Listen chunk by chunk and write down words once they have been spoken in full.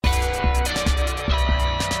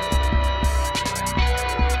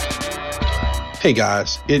Hey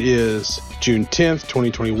guys, it is June 10th,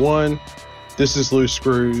 2021. This is Loose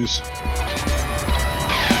Screws.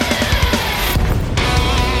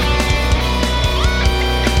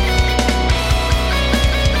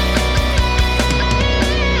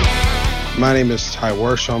 My name is Ty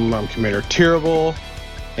Worsham. I'm Commander Terrible,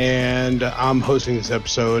 and I'm hosting this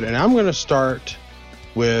episode. And I'm going to start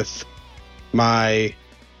with my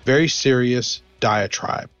very serious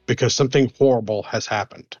diatribe because something horrible has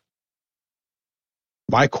happened.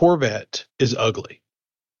 My Corvette is ugly.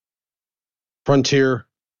 Frontier,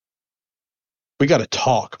 we got to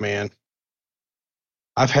talk, man.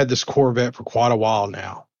 I've had this Corvette for quite a while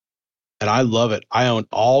now, and I love it. I own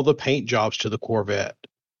all the paint jobs to the Corvette.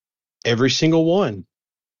 Every single one.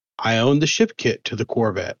 I own the ship kit to the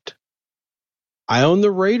Corvette. I own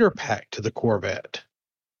the Raider pack to the Corvette.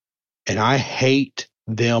 And I hate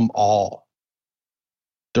them all.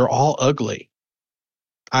 They're all ugly.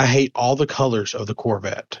 I hate all the colors of the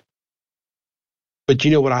Corvette. But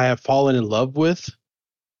you know what I have fallen in love with?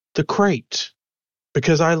 The crate.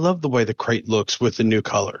 Because I love the way the crate looks with the new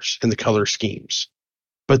colors and the color schemes.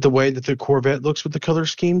 But the way that the Corvette looks with the color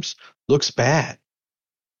schemes looks bad.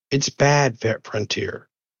 It's bad, Vet Frontier.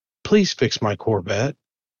 Please fix my Corvette.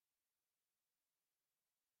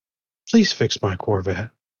 Please fix my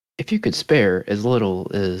Corvette. If you could spare as little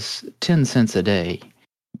as 10 cents a day,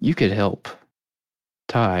 you could help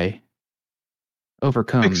Ty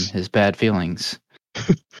overcome his bad feelings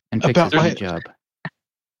and fix his paint job.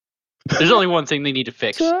 There's only one thing they need to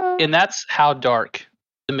fix, and that's how dark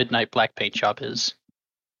the Midnight Black paint job is.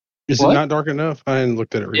 Is it not dark enough? I hadn't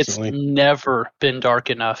looked at it recently. It's never been dark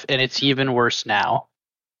enough, and it's even worse now.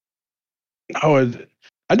 Oh,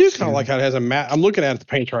 I do kind of like how it has a matte. I'm looking at the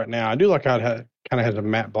paint right now. I do like how it kind of has a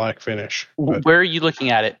matte black finish. But. Where are you looking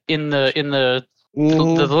at it? In the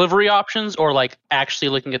delivery options, or like actually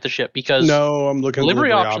looking at the ship? Because no, I'm looking at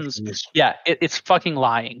delivery options. Yeah, it's fucking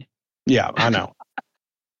lying. Yeah, I know.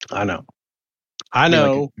 I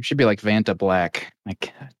know. It should be like Vanta Black,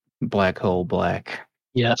 like black hole black.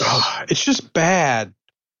 Yes. It's just bad.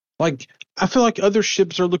 Like, I feel like other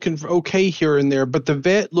ships are looking okay here and there, but the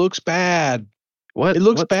Vet looks bad. It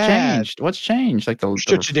looks bad. What's changed? Like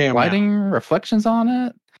the lighting reflections on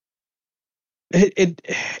it?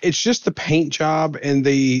 It's just the paint job, and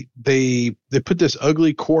they put this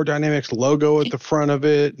ugly Core Dynamics logo at the front of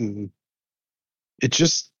it, and it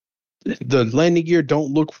just the landing gear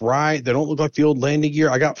don't look right. They don't look like the old landing gear.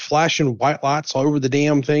 I got flashing white lights all over the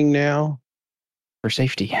damn thing now. For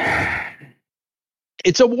safety.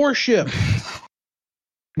 It's a warship.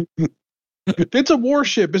 It's a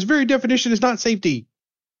warship. Its very definition is not safety.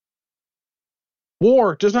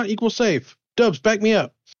 War does not equal safe. Dubs, back me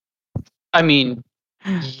up. I mean,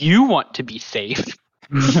 you want to be safe.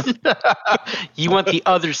 You want the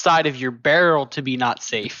other side of your barrel to be not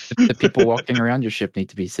safe. The people walking around your ship need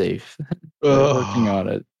to be safe. We're working on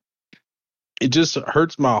it. It just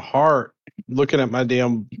hurts my heart looking at my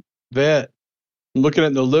damn Vet, looking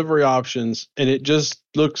at the delivery options, and it just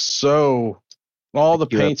looks so. All the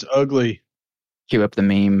paint's ugly. Cue up the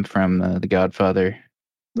meme from The Godfather.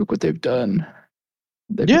 Look what they've done.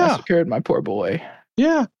 They've massacred my poor boy.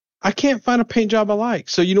 Yeah. I can't find a paint job I like.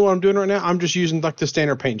 So you know what I'm doing right now? I'm just using like the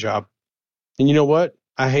standard paint job. And you know what?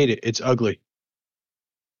 I hate it. It's ugly.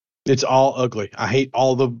 It's all ugly. I hate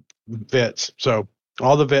all the Vets. So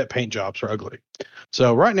all the Vet paint jobs are ugly.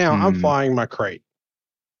 So right now I'm flying my crate.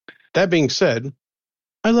 That being said,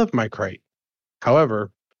 I love my crate.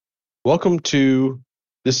 However, welcome to,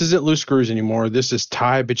 this isn't Loose Screws anymore. This is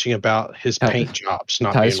Ty bitching about his paint jobs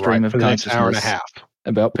not being right for the next hour and a half.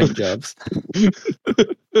 About paint jobs.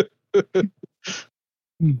 All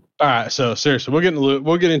right, so seriously,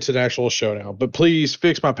 we'll get into the actual show now. But please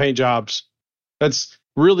fix my paint jobs. That's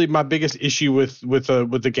really my biggest issue with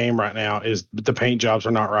the game right now is the paint jobs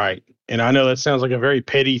are not right. And I know that sounds like a very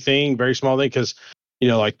petty thing, very small thing, because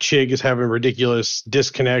like Chig is having ridiculous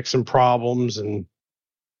disconnects and problems, and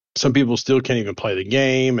some people still can't even play the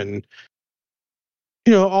game, and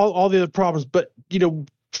all the other problems. But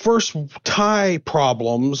first Ty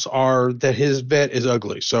problems are that his Vet is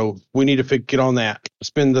ugly. So we need to get on that.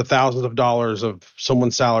 Spend the thousands of dollars of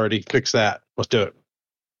someone's salary to fix that. Let's do it.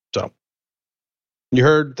 So you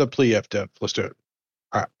heard the plea, FDev. Let's do it.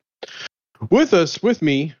 All right. With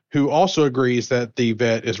me, who also agrees that the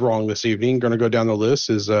Vet is wrong this evening, going to go down the list,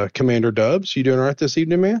 is Commander Dubs. You doing all right this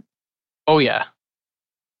evening, man? Oh, yeah.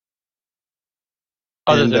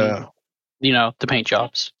 Other than, the paint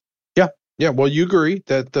jobs. Yeah, well, you agree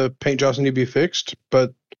that the paint jobs need to be fixed,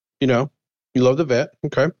 but, you love the Vet.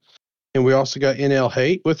 Okay. And we also got NL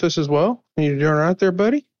Hate with us as well. You doing all right there,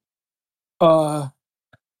 buddy?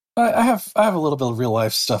 I have a little bit of real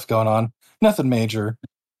life stuff going on. Nothing major,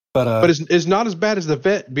 but it's not as bad as the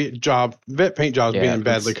vet paint jobs being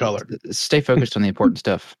badly colored. Stay focused on the important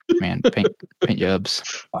stuff, man. Paint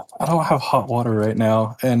jobs. I don't have hot water right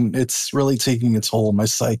now, and it's really taking its toll on my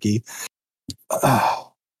psyche.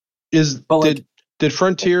 Did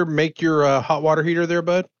Frontier make your hot water heater there,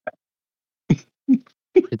 bud?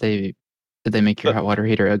 Did they make your hot water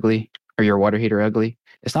heater ugly, or your water heater ugly?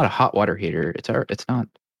 It's not a hot water heater. It's not.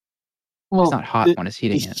 Well, it's not hot when it's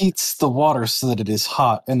heating it. It heats the water so that it is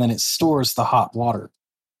hot, and then it stores the hot water.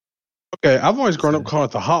 Okay, I've always grown up calling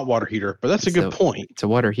it the hot water heater, but that's a good point. It's a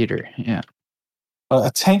water heater, yeah.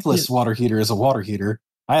 A tankless water heater is a water heater.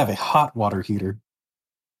 I have a hot water heater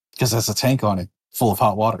because it has a tank on it full of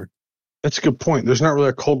hot water. That's a good point. There's not really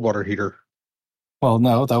a cold water heater. Well,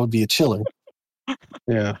 no, that would be a chiller.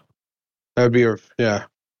 Yeah. That would be yeah.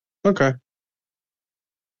 Okay.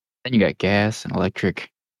 Then you got gas and electric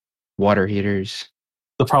water heaters.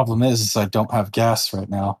 The problem is I don't have gas right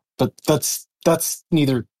now, but that's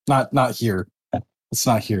not here. It's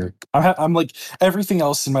not here. I'm like, everything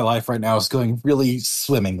else in my life right now is going really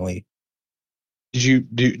swimmingly. Do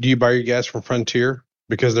you buy your gas from Frontier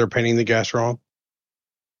because they're painting the gas wrong?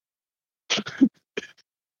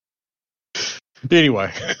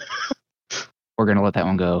 Anyway, we're gonna let that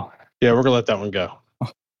one go. Yeah, we're gonna let that one go.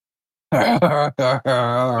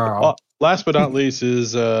 Last but not least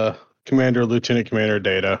is Lieutenant Commander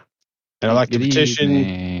Data, and I'd like to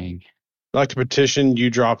petition you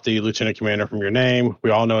drop the Lieutenant Commander from your name.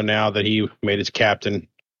 We all know now that he made his captain.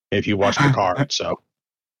 If you watch the card, so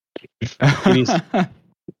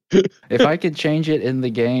if I could change it in the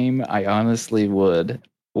game, I honestly would.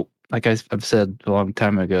 Like I've said a long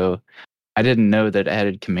time ago, I didn't know that it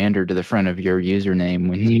added commander to the front of your username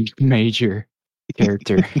when you made your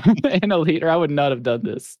character and a leader. I would not have done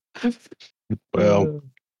this. Well,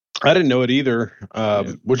 I didn't know it either,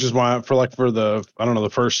 which is why for the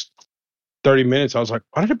first 30 minutes, I was like,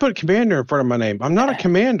 why did I put commander in front of my name? I'm not a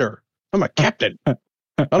commander. I'm a captain. I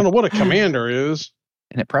don't know what a commander is.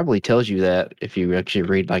 And it probably tells you that if you actually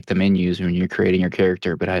read like the menus when you're creating your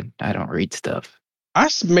character, but I don't read stuff. I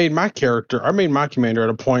made my commander at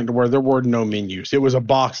a point where there were no menus. It was a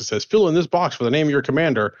box that says, fill in this box for the name of your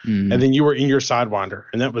commander, and then you were in your Sidewinder,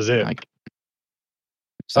 and that was it.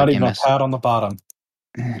 Not even a pad on the bottom.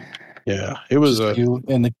 Yeah, it was you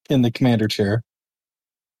in the commander chair.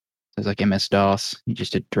 It was like MS-DOS. You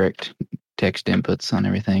just did direct text inputs on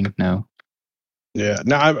everything. No. Yeah.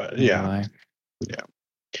 No. Yeah.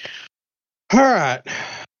 All right.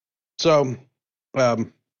 So,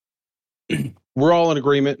 we're all in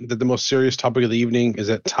agreement that the most serious topic of the evening is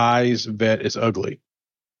that Ty's vet is ugly.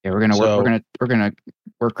 Yeah, we're gonna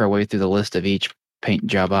work our way through the list of each paint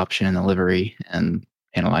job option in the livery and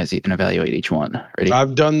analyze it and evaluate each one. Ready?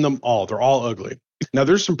 I've done them all. They're all ugly. Now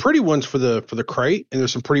there's some pretty ones for the crate, and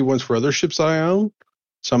there's some pretty ones for other ships that I own.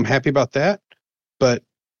 So I'm happy about that. But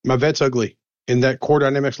my vet's ugly. And that Core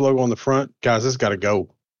Dynamics logo on the front, guys, this gotta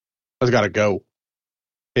go. That's gotta go.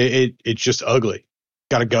 It's just ugly.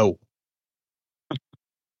 Gotta go.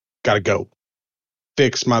 Gotta go.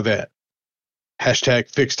 Fix my vet. #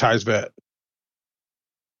 fix Ty's vet.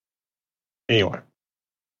 Anyway.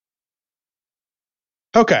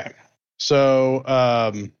 Okay. So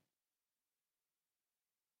I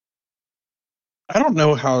don't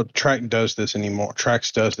know how Trax does this anymore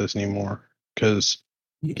because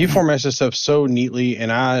he formats this stuff so neatly,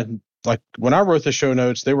 and when I wrote the show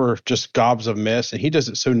notes, they were just gobs of mess, and he does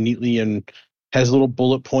it so neatly and has little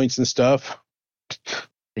bullet points and stuff.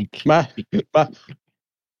 Mine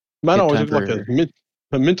always looks like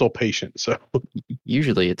a mental patient. So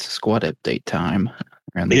usually it's squad update time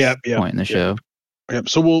around this point in the show. Yep.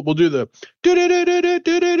 So we'll do the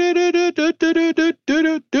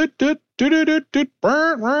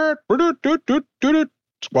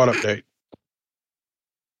squad update.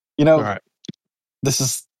 All right. This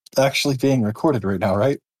is actually being recorded right now,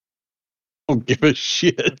 right? Don't give a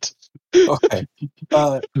shit. Okay.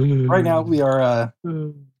 Right now we are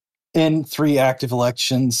in 3 active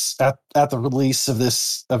elections at the release of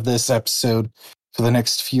this episode. For the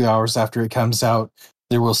next few hours after it comes out,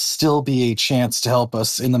 there will still be a chance to help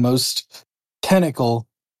us in the most pinnacle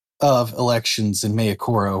of elections in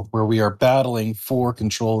Mayakoro, where we are battling for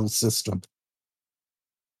control of the system.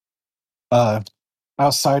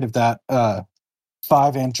 Outside of that,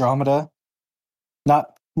 5 Andromeda,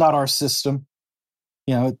 not our system.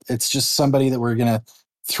 It's just somebody that we're gonna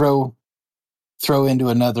throw into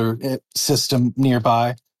another system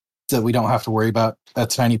nearby that we don't have to worry about a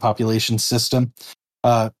tiny population system.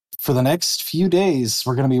 For the next few days,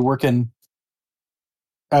 we're going to be working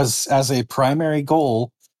as a primary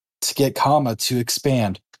goal to get Kama to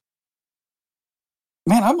expand.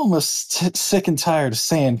 Man, I'm almost sick and tired of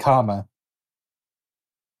saying Kama.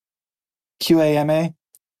 QAMA?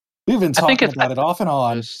 We've been talking about it off and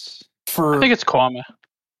on for I think it's Kwame.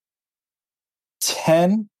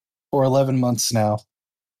 10 or 11 months now,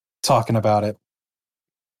 talking about it.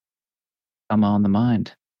 I'm on the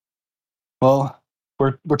mind. Well,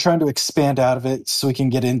 we're trying to expand out of it so we can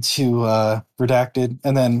get into Redacted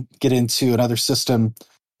and then get into another system,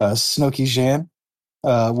 Snoky Jan,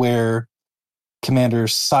 where Commander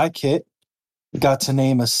Psykit got to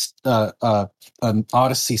name an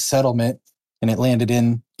Odyssey settlement, and it landed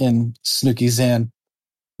in Snooky Zan.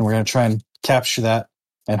 And we're going to try and capture that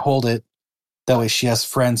and hold it. That way she has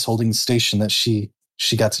friends holding the station that she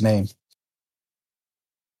got to name.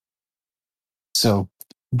 So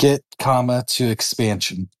get Kama to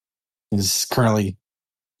expansion is currently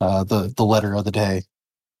the letter of the day.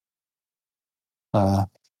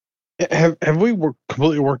 Have we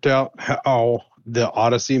completely worked out how the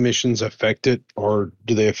Odyssey missions affect it, or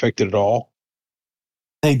do they affect it at all?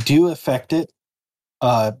 They do affect it,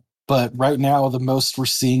 but right now the most we're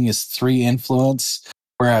seeing is 3 influence,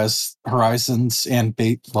 whereas Horizons and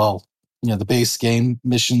the base game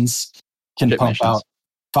missions can Ship pump missions. out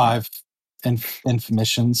 5 inf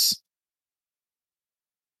missions.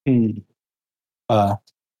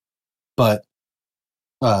 But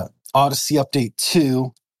Odyssey Update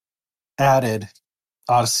 2 added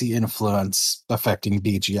Odyssey influence affecting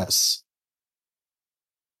BGS.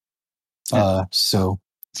 So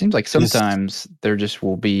it seems like sometimes there just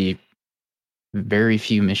will be very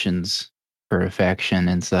few missions for a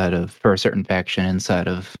certain faction inside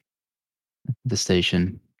of the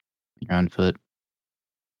station you're on foot.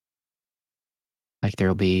 Like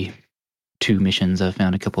there'll be 2 missions I've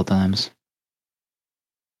found a couple times.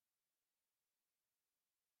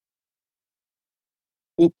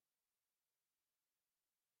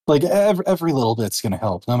 Like every little bit's going to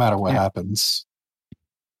help, no matter what happens.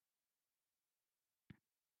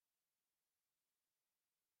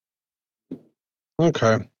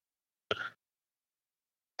 Okay.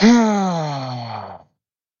 All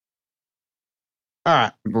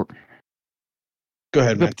right. Go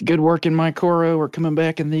ahead, man. Good work in my Coro. We're coming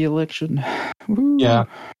back in the election. Woo.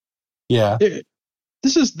 Yeah.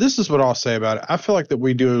 This is what I'll say about it. I feel like that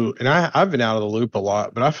we do, and I've been out of the loop a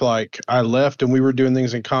lot, but I feel like I left and we were doing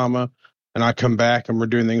things in Kama, and I come back and we're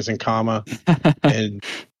doing things in Kama, and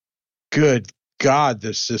good God,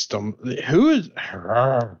 this system. Who is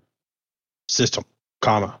system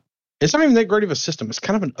Kama? It's not even that great of a system. It's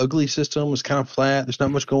kind of an ugly system. It's kind of flat. There's not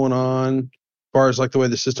much going on as far as like the way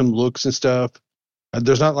the system looks and stuff.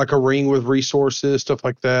 There's not like a ring with resources, stuff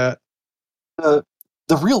like that.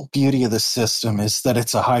 The real beauty of this system is that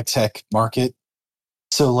it's a high-tech market.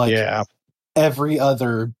 So, like, every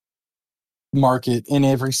other market in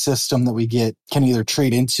every system that we get can either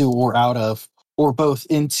trade into or out of, or both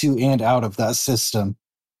into and out of that system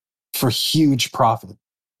for huge profit.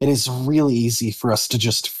 It is really easy for us to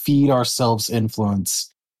just feed ourselves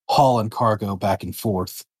influence, hauling cargo back and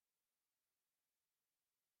forth.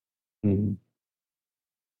 Maybe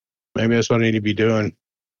that's what I need to be doing.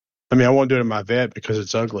 I mean, I won't do it in my vet because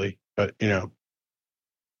it's ugly, but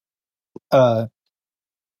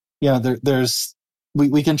there's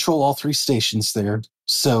we control all 3 stations there,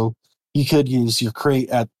 so you could use your crate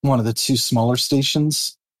at one of the 2 smaller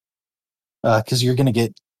stations, because you're going to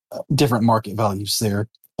get different market values there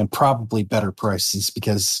and probably better prices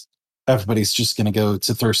because everybody's just going to go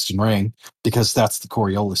to Thurston Ring because that's the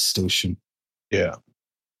Coriolis station. Yeah.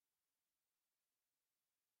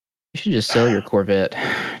 You should just sell your Corvette.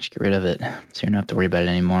 Just get rid of it, so you don't have to worry about it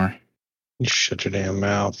anymore. You shut your damn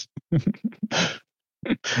mouth.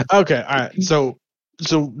 Okay, all right. So,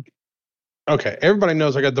 okay. Everybody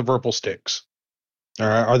knows I got the Virpil sticks, all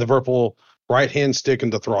right, or the Virpil right-hand stick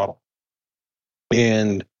and the throttle.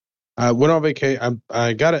 And I went on vacation.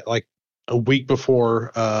 I got it like a week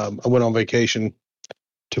before I went on vacation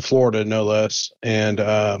to Florida, no less. And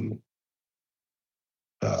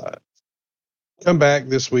come back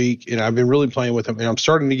this week, and I've been really playing with them, and I'm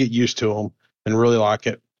starting to get used to them and really like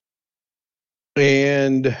it.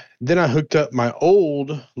 And then I hooked up my old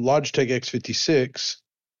Logitech X56,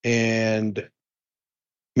 and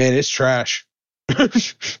man, it's trash.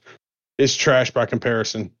 It's trash by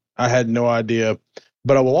comparison. I had no idea.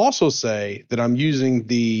 But I will also say that I'm using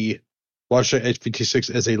the Logitech X56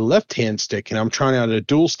 as a left-hand stick, and I'm trying out a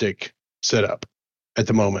dual stick setup at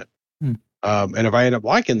the moment. And if I end up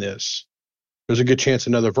liking this, there's a good chance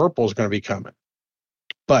another Virpil is going to be coming.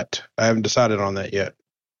 But I haven't decided on that yet.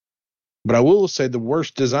 But I will say the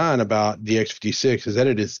worst design about the X56 is that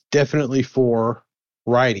it is definitely for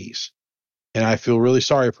righties, and I feel really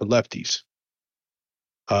sorry for lefties.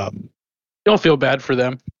 Don't feel bad for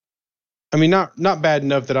them. I mean, not bad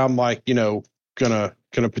enough that I'm like, gonna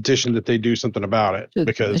petition that they do something about it They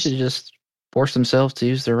because should just force themselves to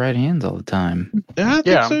use their right hands all the time. I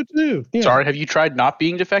think so too. Yeah. Sorry, have you tried not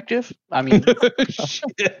being defective? I mean,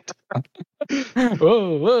 Shit.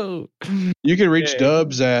 Whoa. You can reach Hey.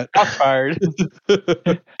 Dubs at. shots fired.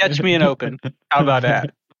 Catch me in open. How about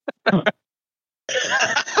that?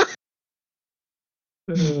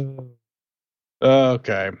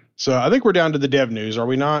 Okay, so I think we're down to the dev news. Are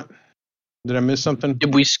we not? Did I miss something?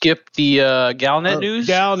 Did we skip the Galnet news?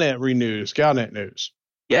 Galnet news.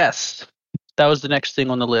 Yes, that was the next thing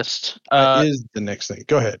on the list. That is the next thing.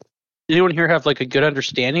 Go ahead. Did anyone here have like a good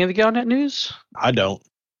understanding of the Galnet news? I don't.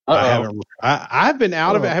 Uh-oh. I haven't. I've been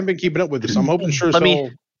out of it. I haven't been keeping up with this. I'm hoping sure. Let me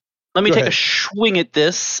Go take ahead. a swing at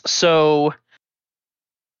this. So,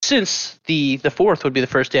 since the fourth would be the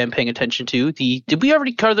first day I'm paying attention to, did we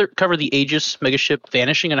already cover the Aegis megaship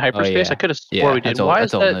vanishing in hyperspace? yeah. I could have swore we did.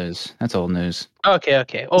 That's old news. That's old news.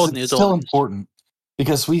 Okay. Old It's news. still Old news. important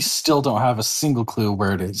because we still don't have a single clue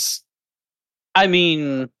where it is. I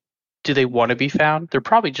mean, do they want to be found? They're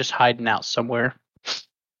probably just hiding out somewhere.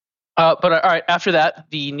 But all right, after that,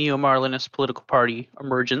 the Neo-Marlinist political party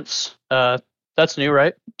emergence. That's new,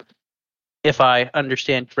 right? If I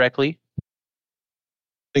understand correctly. I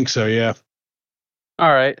think so. Yeah.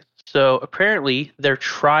 All right. So apparently they're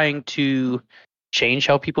trying to change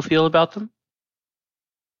how people feel about them.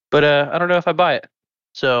 But I don't know if I buy it.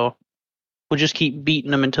 So we'll just keep beating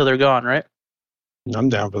them until they're gone, right? I'm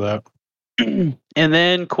down for that. And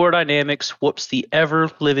then Core Dynamics whoops the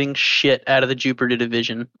ever-living shit out of the Jupiter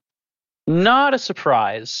division. Not a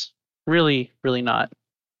surprise. Really, really not.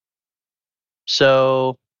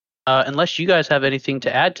 So, unless you guys have anything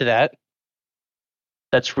to add to that,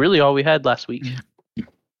 that's really all we had last week.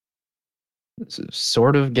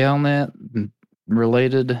 Sort of Galnet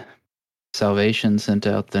related. Salvation sent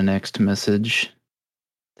out the next message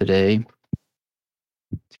today,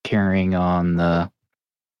 carrying on the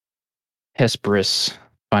Hesperus,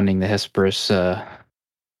 finding the Hesperus.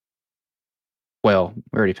 Well,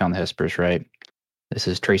 we already found the Hesperus, right? This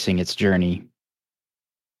is tracing its journey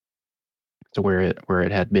to where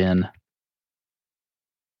it had been.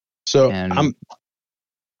 So And-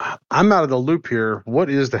 I'm out of the loop here. What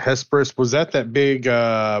is the Hesperus? Was that big?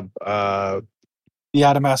 The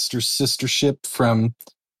Adamastor's sister ship from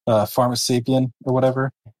Pharmasapien or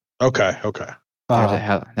whatever. Okay. There's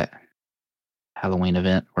that Halloween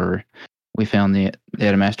event where we found the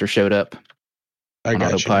Adamastor showed up I on got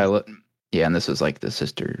you. autopilot. Yeah, and this is like the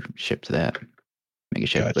sister ship to that mega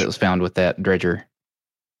ship Gotcha. that was found with that dredger.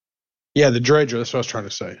 Yeah, the Dredger. That's what I was trying to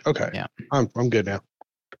say. Okay. Yeah. I'm good now.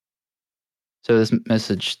 So this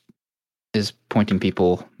message is pointing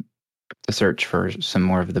people to search for some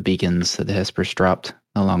more of the beacons that the Hesperus dropped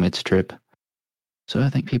along its trip. So I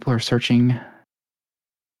think people are searching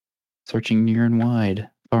near and wide,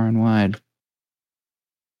 far and wide.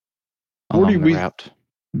 What do Along the we- route.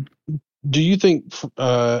 Do you think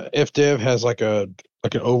FDev has like an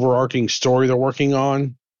overarching story they're working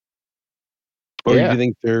on, or do Yeah. you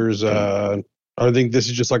think there's I think this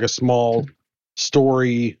is just like a small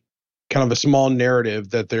story, kind of a small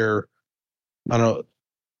narrative that they're, I don't know,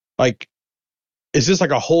 like, is this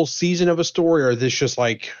like a whole season of a story, or is this just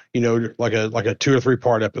like like a 2 or 3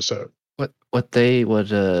 part episode? What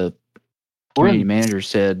community manager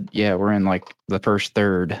said, yeah, we're in like the first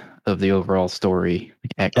third of the overall story.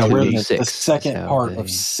 Yeah, we're in Activity the 6 is second how part they- of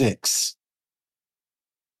 6.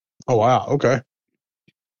 Oh wow, okay.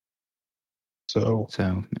 So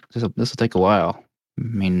So this will take a while. I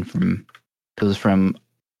mean, from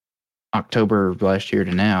October of last year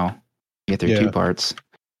to now, get through Yeah. 2 parts.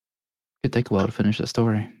 It'd take a while to finish the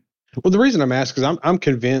story. well, the reason I'm asking is I'm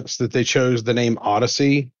convinced that they chose the name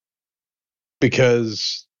Odyssey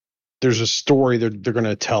because there's a story they're going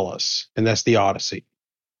to tell us, and that's the Odyssey.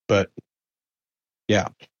 But yeah,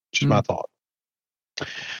 just my thought.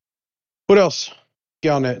 What else?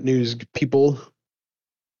 Galnet news, people.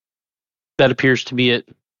 That appears to be it.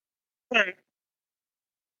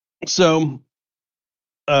 So,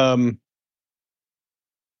 was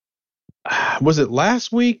it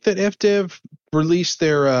last week that FDev released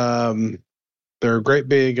their great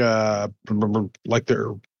big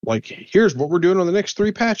here's what we're doing on the next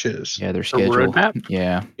 3 patches. Yeah, their The schedule. roadmap?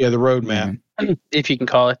 Yeah. Yeah, the roadmap. If you can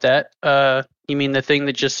call it that. You mean the thing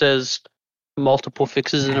that just says multiple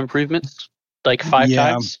fixes and improvements? Like 5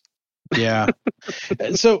 Yeah. times? Yeah.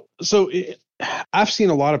 I've seen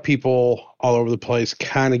a lot of people all over the place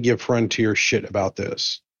kind of give Frontier shit about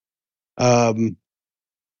this.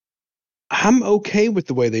 I'm okay with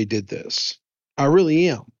the way they did this. I really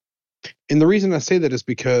am. And the reason I say that is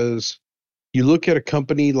because you look at a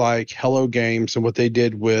company like Hello Games and what they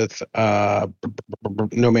did with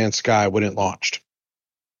No Man's Sky when it launched.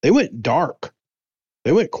 They went dark.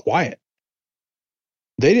 They went quiet.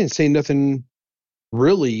 They didn't say nothing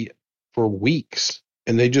really for weeks,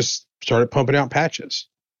 and they just started pumping out patches.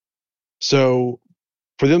 So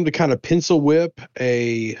for them to kind of pencil whip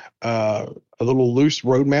a little loose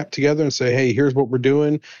roadmap together and say, hey, here's what we're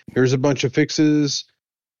doing. Here's a bunch of fixes.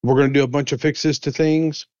 We're going to do a bunch of fixes to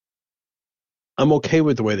things. I'm okay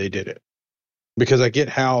with the way they did it because I get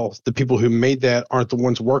how the people who made that aren't the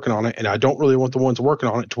ones working on it. And I don't really want the ones working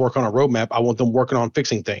on it to work on a roadmap. I want them working on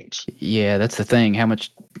fixing things. Yeah, that's the thing. How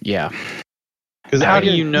much? Yeah. Because how do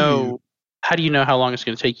you know how long it's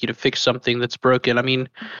going to take you to fix something that's broken? I mean,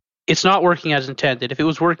 it's not working as intended. If it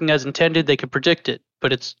was working as intended, they could predict it,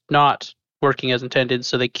 but it's not working as intended,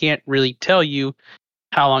 so they can't really tell you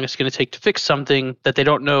how long it's going to take to fix something that they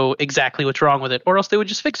don't know exactly what's wrong with it, or else they would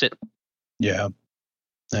just fix it. Yeah,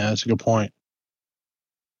 that's a good point.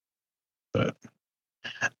 But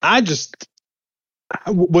I just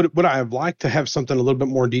would I have liked to have something a little bit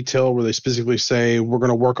more detailed where they specifically say we're going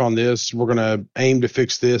to work on this, we're going to aim to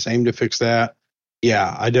fix this, aim to fix that.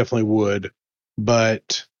 Yeah, I definitely would,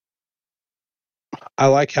 but I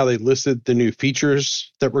like how they listed the new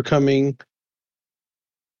features that were coming,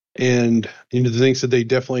 and the things that they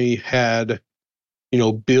definitely had.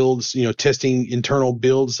 Builds, testing internal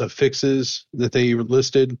builds of fixes that they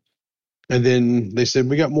listed. And then they said,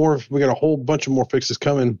 we got a whole bunch of more fixes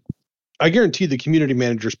coming. I guarantee the community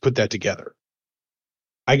managers put that together.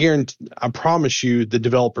 I promise you the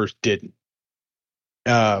developers didn't.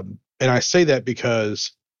 And I say that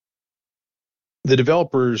because the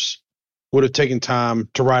developers would have taken time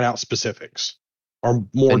to write out specifics or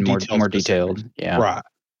more detailed. Yeah. Right.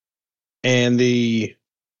 And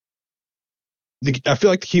I feel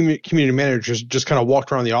like the community managers just kind of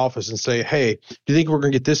walked around the office and say, hey, do you think we're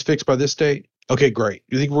going to get this fixed by this date? Okay, great.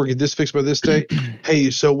 Do you think we're going to get this fixed by this date? Hey,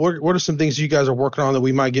 so what are some things you guys are working on that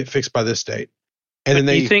we might get fixed by this date? And then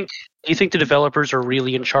do you think the developers are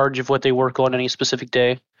really in charge of what they work on any specific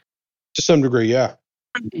day? To some degree, yeah.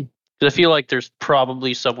 Because I feel like there's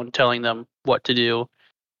probably someone telling them what to do,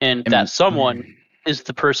 and that someone is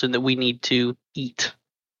the person that we need to eat.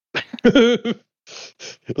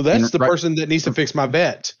 Well, that's the person that needs to fix my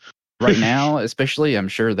vet. Right now, especially, I'm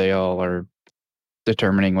sure they all are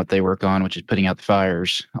determining what they work on, which is putting out the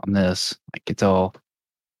fires on this. Like it's all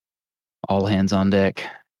hands on deck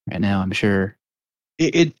right now, I'm sure.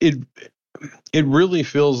 It really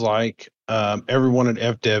feels like everyone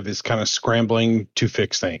at FDev is kind of scrambling to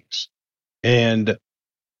fix things. And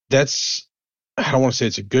that's, I don't want to say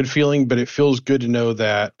it's a good feeling, but it feels good to know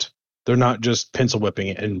that they're not just pencil whipping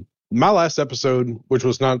it. And my last episode, which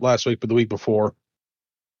was not last week, but the week before,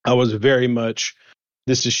 I was very much,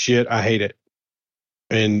 this is shit. I hate it.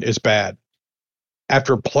 And it's bad.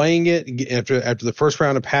 After playing it, after the first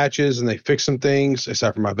round of patches and they fixed some things,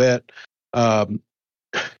 except for my vet,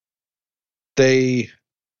 they're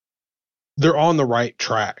on the right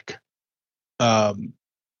track.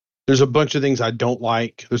 There's a bunch of things I don't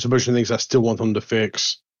like. There's a bunch of things I still want them to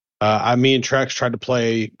fix. Me and Trax tried to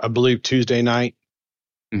play, I believe, Tuesday night.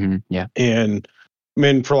 Mm-hmm, yeah. And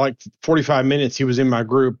for like 45 minutes, he was in my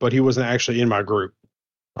group, but he wasn't actually in my group.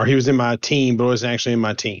 Or he was in my team, but wasn't actually in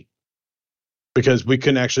my team. Because we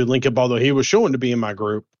couldn't actually link up, although he was showing to be in my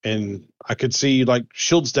group. And I could see like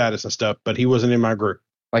shield status and stuff, but he wasn't in my group.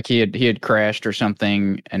 Like he had crashed or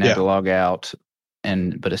something and had to log out,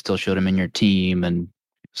 but it still showed him in your team and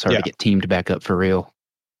started to get teamed back up for real.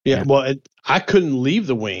 Yeah. Well, I couldn't leave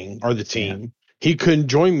the wing or the team. Yeah. He couldn't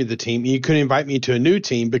join me the team. He couldn't invite me to a new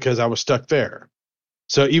team because I was stuck there.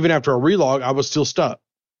 So even after a relog, I was still stuck.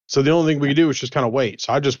 So the only thing we could do was just kind of wait.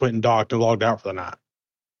 So I just went and docked and logged out for the night.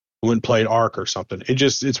 Went and played Ark or something.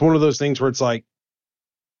 It's one of those things where it's like,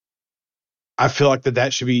 I feel like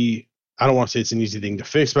that should be, I don't want to say it's an easy thing to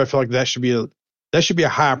fix, but I feel like that should be a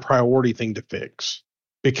high priority thing to fix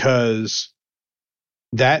because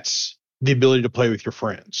that's the ability to play with your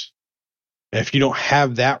friends. And if you don't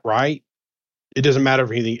have that right, it doesn't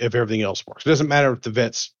matter if everything else works. It doesn't matter if the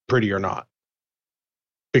vet's pretty or not.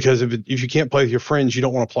 Because if you can't play with your friends, you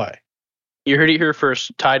don't want to play. You heard it here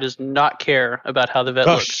first. Ty does not care about how the vet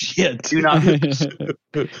looks. Shit. Do not.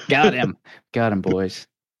 Got him, boys.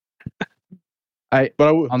 Go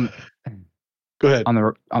ahead.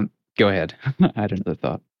 Go ahead. I had another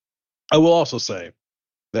thought. I will also say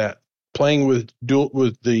that playing with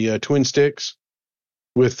the twin sticks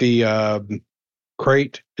with the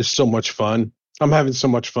crate is so much fun. I'm having so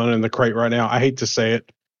much fun in the crate right now. I hate to say it.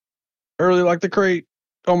 I really like the crate.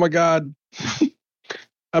 Oh my god.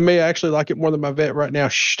 I may actually like it more than my vet right now.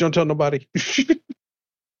 Shh, don't tell nobody.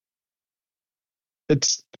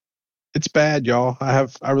 It's bad, y'all. I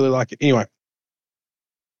really like it. Anyway.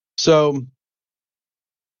 So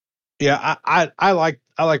yeah, I like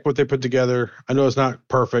what they put together. I know it's not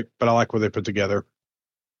perfect, but I like what they put together.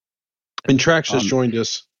 And Trax just joined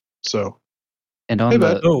us. So and on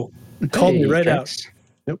called me right out.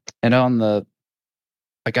 Yep. And on the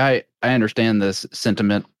I understand this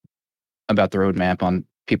sentiment about the roadmap on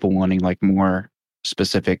people wanting like more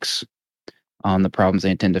specifics on the problems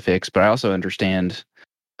they intend to fix, but I also understand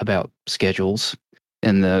about schedules.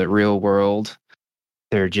 In the real world,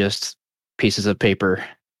 they're just pieces of paper.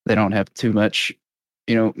 They don't have too much,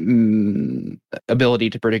 ability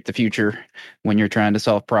to predict the future when you're trying to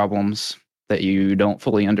solve problems that you don't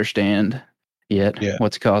fully understand yet. Yeah.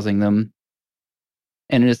 What's causing them.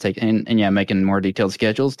 And it is making more detailed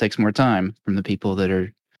schedules takes more time from the people that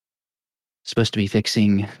are supposed to be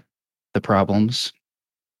fixing the problems.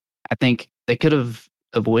 I think they could have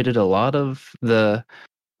avoided a lot of the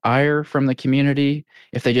ire from the community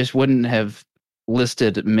if they just wouldn't have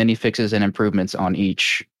listed many fixes and improvements on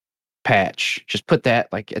each patch. Just put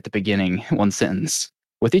that like at the beginning, one sentence.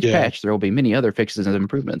 With each patch, there will be many other fixes and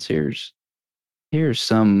improvements. Here's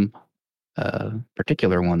some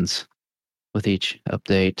particular ones with each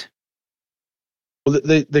update. Well,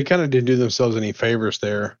 they kind of didn't do themselves any favors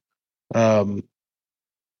there.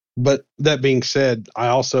 But that being said,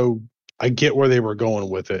 I get where they were going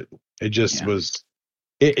with it. It just was.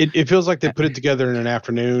 It feels like they put it together in an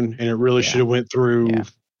afternoon, and it really should have went through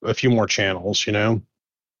a few more channels,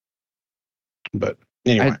 But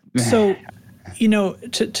anyway, so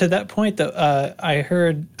to that point though, I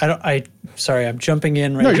heard sorry, I'm jumping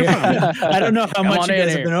in right here. I don't know how much you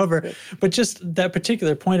guys have been over, but just that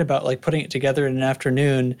particular point about like putting it together in an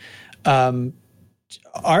afternoon.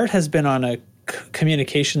 Art has been on a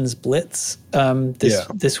communications blitz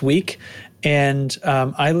this week, and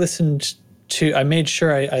I made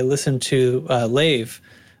sure I listened to Lave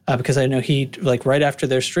because I know he, like right after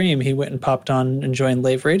their stream, he went and popped on and joined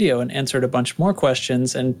Lave Radio and answered a bunch more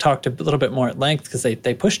questions and talked a little bit more at length because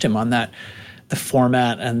they pushed him on that, the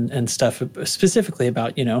format and stuff, specifically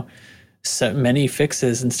about, so many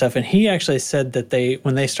fixes and stuff. And he actually said that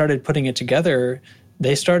when they started putting it together,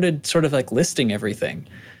 they started sort of like listing everything.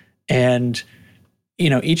 And,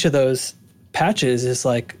 each of those patches is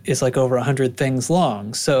like over 100 things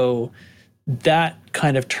long. So that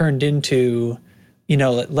kind of turned into,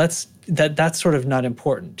 that's sort of not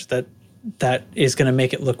important. That is going to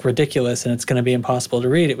make it look ridiculous and it's going to be impossible to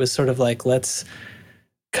read. It was sort of like, let's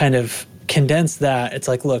kind of condense that. It's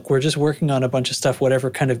like, look, we're just working on a bunch of stuff, whatever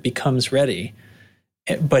kind of becomes ready.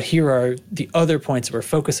 But here are the other points that we're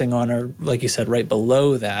focusing on are, like you said, right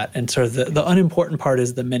below that. And sort of the unimportant part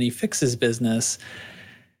is the many fixes business,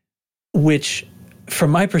 which from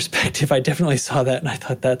my perspective, I definitely saw that and I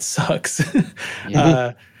thought that sucks.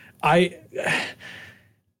 I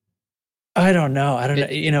don't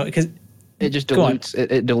know, because it just dilutes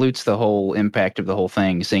it dilutes the whole impact of the whole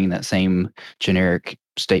thing, seeing that same generic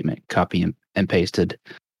statement copy and pasted.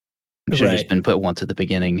 It should have just been put once at the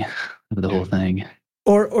beginning of the whole thing.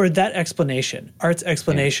 Or that explanation. Art's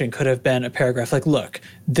explanation could have been a paragraph like, look,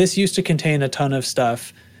 this used to contain a ton of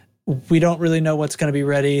stuff. We don't really know what's going to be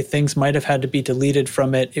ready. Things might have had to be deleted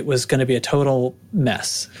from it. It was going to be a total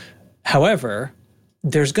mess. However,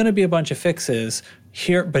 there's going to be a bunch of fixes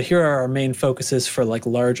here, but here are our main focuses for like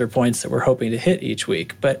larger points that we're hoping to hit each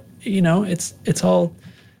week. But, it's all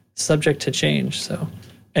subject to change. So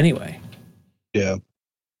anyway. Yeah.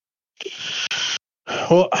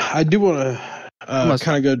 Well, I do want to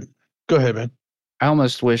kind of go ahead, man. I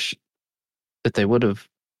almost wish that they would have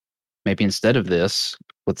maybe instead of this,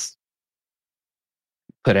 let's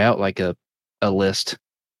put out like a list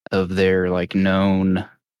of their like known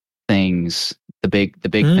things, the big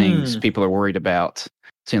things people are worried about.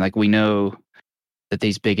 Saying like, we know that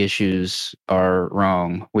these big issues are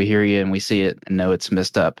wrong. We hear you and we see it and know it's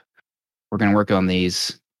messed up. We're going to work on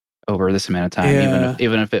these over this amount of time,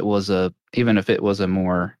 even if it was a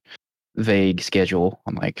more vague schedule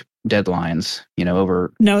on like deadlines,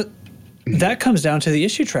 over. Now that comes down to the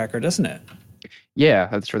issue tracker, doesn't it? Yeah,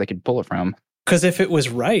 that's where they could pull it from. Because if it was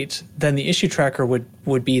right, then the issue tracker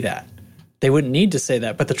would be that. They wouldn't need to say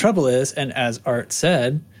that. But the trouble is, and as Art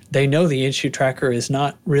said, they know the issue tracker is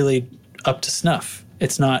not really up to snuff.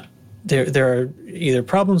 It's not, there are either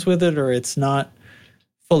problems with it or it's not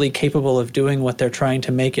fully capable of doing what they're trying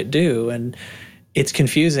to make it do. And it's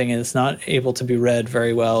confusing and it's not able to be read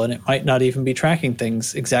very well. And it might not even be tracking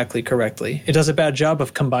things exactly correctly. It does a bad job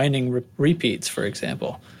of combining repeats, for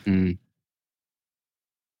example.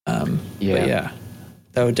 Yeah,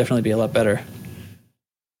 that would definitely be a lot better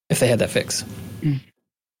if they had that fix.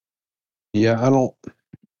 Yeah, I don't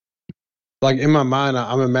like in my mind.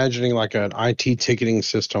 I'm imagining like an IT ticketing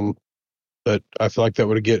system, but I feel like that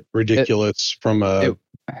would get ridiculous from a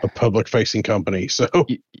public-facing company. So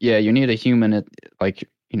yeah, you need a human at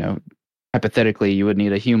hypothetically, you would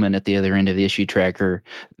need a human at the other end of the issue tracker,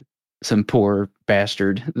 some poor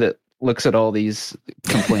bastard that looks at all these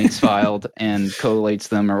complaints filed and collates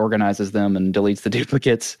them or organizes them and deletes the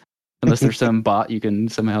duplicates. Unless there's some bot you can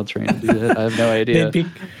somehow train to do that. I have no idea.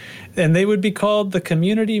 They would be called the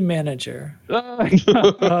community manager. Oh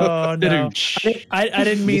no! I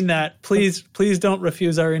didn't mean that. Please don't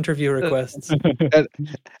refuse our interview requests.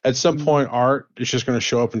 At some point, Art is just going to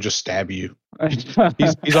show up and just stab you. He's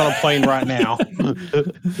on a plane right now.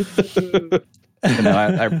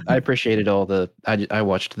 I appreciated all the. I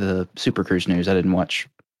watched the Super Cruise news. I didn't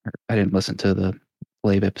listen to the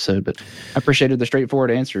Lave episode, but I appreciated the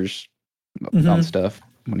straightforward answers on stuff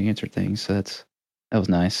when he answered things. So that was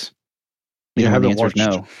nice. Yeah, I haven't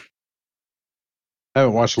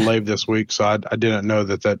watched Lave this week, so I didn't know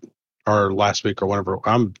that or last week or whatever.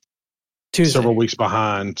 I'm Tuesday. Several weeks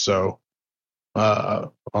behind, so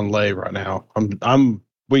on Lave right now. I'm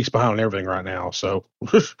weeks behind on everything right now. So,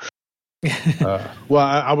 well,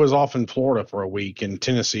 I was off in Florida for a week and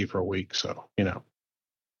Tennessee for a week, so you're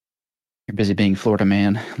busy being Florida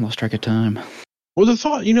man. Lost track of time. Well, the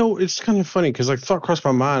thought, it's kind of funny because the thought crossed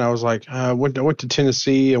my mind. I was like, I went to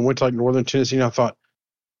Tennessee and went to northern Tennessee, and I thought,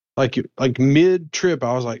 like mid trip,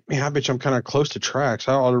 I was like, man, I bet you I'm kind of close to tracks.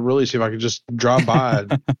 I ought to really see if I could just drive by.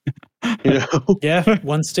 Yeah,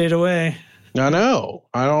 one state away. I know.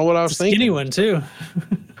 I don't know what I was thinking. Skinny one too.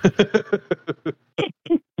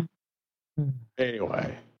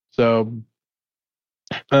 Anyway, so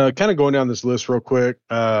kind of going down this list real quick.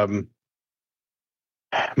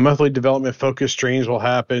 Monthly development focus streams will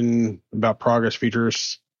happen about progress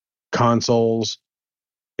features, consoles,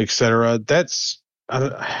 etc. That's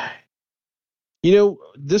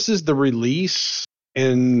this is the release,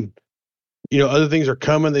 and other things are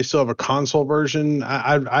coming. They still have a console version.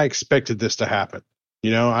 I expected this to happen.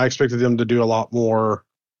 I expected them to do a lot more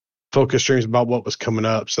focus streams about what was coming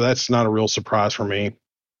up. So that's not a real surprise for me.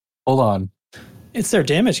 Hold on. It's their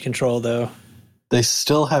damage control, though. They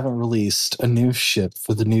still haven't released a new ship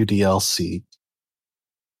for the new DLC.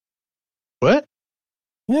 What?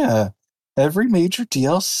 Yeah. Every major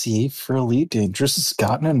DLC for Elite Dangerous has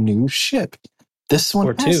gotten a new ship. This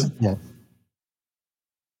one hasn't yet.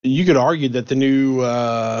 You could argue that the new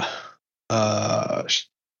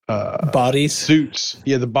bodies, suits,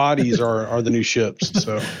 the bodies are the new ships.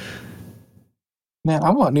 So, man, I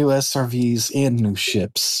want new SRVs and new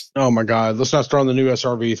ships. Oh my God! Let's not start on the new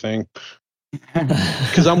SRV thing.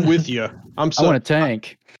 Because I'm with you. I want a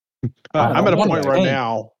tank. I'm at a point right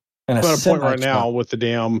now. With the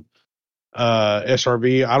damn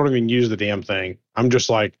SRV. I don't even use the damn thing. I'm just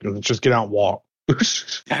like, let's just get out and walk.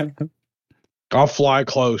 I'll fly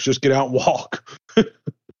close. Just get out and walk.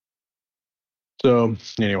 So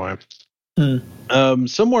anyway,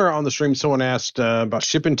 somewhere on the stream, someone asked about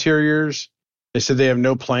ship interiors. They said they have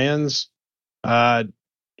no plans. We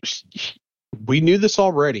knew this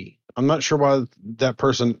already. I'm not sure why that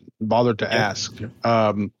person bothered to ask.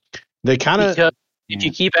 They kind of, if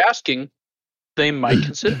you keep asking, they might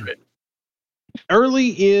consider it.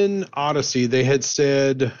 Early in Odyssey, they had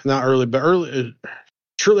said, not early, but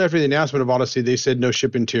shortly after the announcement of Odyssey, they said no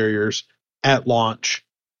ship interiors at launch,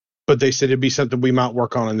 but they said it'd be something we might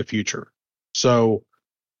work on in the future. So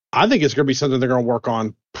I think it's going to be something they're going to work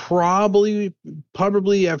on probably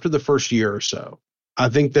after the first year or so. I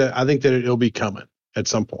think that it'll be coming at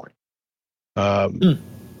some point.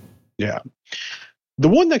 Yeah. The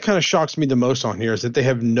one that kind of shocks me the most on here is that they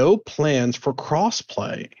have no plans for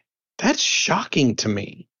crossplay. That's shocking to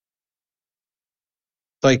me.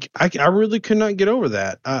 Like, I really could not get over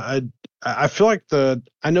that. I feel like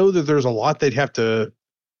I know that there's a lot they'd have to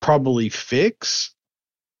probably fix,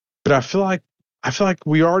 but I feel like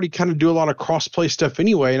we already kind of do a lot of crossplay stuff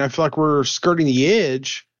anyway, and I feel like we're skirting the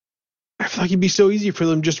edge. I feel like it'd be so easy for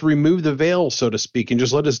them just to remove the veil, so to speak, and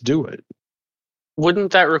just let us do it.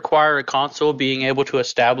 Wouldn't that require a console being able to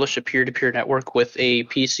establish a peer-to-peer network with a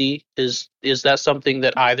PC? Is that something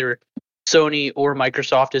that either Sony or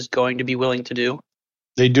Microsoft is going to be willing to do?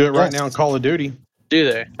 They do it right now in Call of Duty.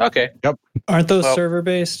 Do they? Okay. Yep. Aren't those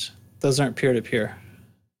server-based? Those aren't peer-to-peer.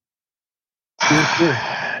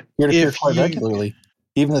 Peer-to-peer quite regularly.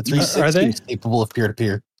 Even the 360 is capable of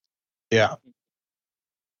peer-to-peer. Yeah.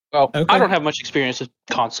 Well, okay. I don't have much experience with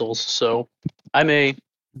consoles, so I may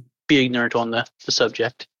be ignorant on the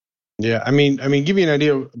subject. Yeah, I mean, give you an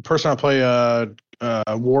idea. The person I play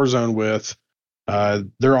Warzone with,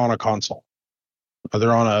 they're on a console.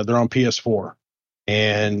 They're on PS4,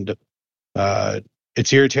 and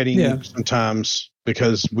it's irritating sometimes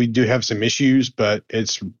because we do have some issues, but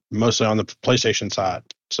it's mostly on the PlayStation side.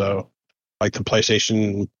 So, like the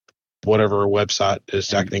PlayStation whatever website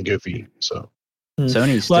is acting goofy. So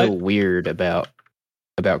Sony's still weird about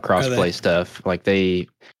crossplay stuff. Like they,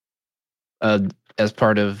 as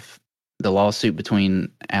part of the lawsuit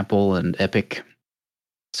between Apple and Epic,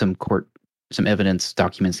 some evidence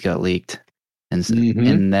documents got leaked, and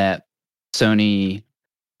in that Sony,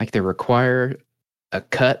 like, they require a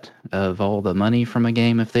cut of all the money from a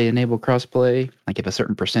game if they enable crossplay. Like if a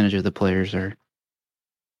certain percentage of the players are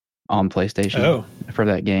on PlayStation for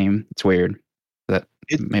that game. It's weird. But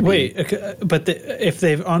if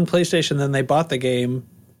they've on PlayStation, then they bought the game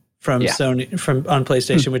from Sony on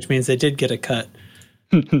PlayStation, which means they did get a cut.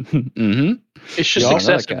 Mm-hmm. It's just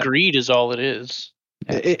excessive greed, is all it is.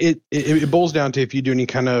 It boils down to if you do any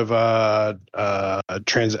kind of if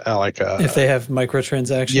they have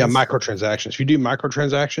microtransactions. Yeah, microtransactions. If you do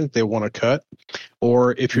microtransactions, they want to cut,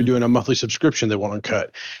 or if you're doing a monthly subscription, they want to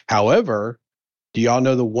cut. However, do y'all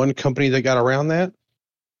know the one company that got around that?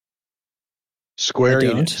 Square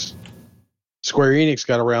Enix. Square Enix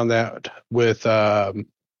got around that with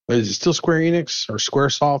is it still Square Enix or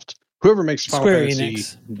Squaresoft? Whoever makes Final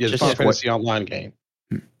Fantasy online game.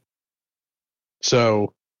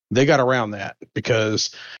 So they got around that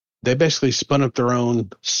because they basically spun up their own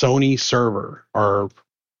Sony server or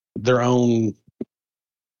their own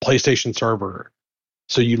PlayStation server.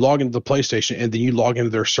 So you log into the PlayStation and then you log into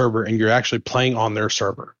their server and you're actually playing on their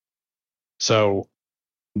server. So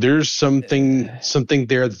there's something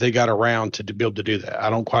there that they got around to be able to do that. I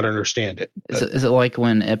don't quite understand it. Is it like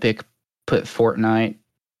when Epic put Fortnite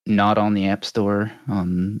not on the App Store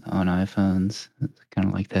on iPhones? It's kind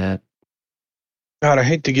of like that. God, I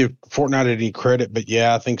hate to give Fortnite any credit, but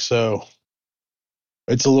yeah, I think so.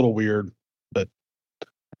 It's a little weird, but I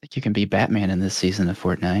think you can be Batman in this season of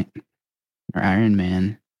Fortnite or Iron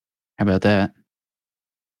Man. How about that?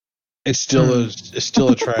 It's still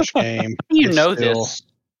a trash game. This.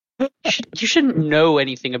 You shouldn't know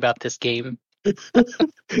anything about this game.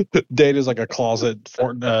 Data's like a closet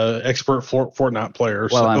expert Fortnite player.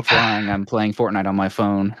 While I'm flying, I'm playing Fortnite on my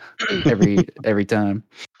phone every time.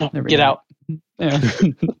 Get out. Yeah.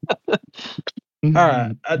 All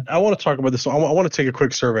right, I want to talk about this. I want to take a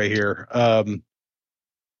quick survey here.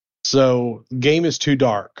 So, game is too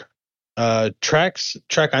dark. Track,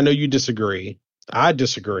 I know you disagree. I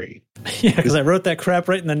disagree. Yeah, because I wrote that crap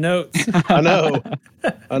right in the notes. I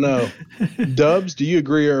know. Dubs, do you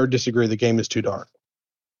agree or disagree the game is too dark?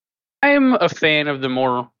 I am a fan of the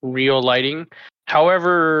more real lighting.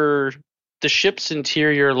 However, the ship's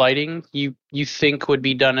interior lighting you think would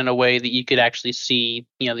be done in a way that you could actually see,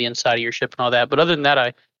 the inside of your ship and all that. But other than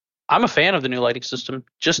that, I'm a fan of the new lighting system,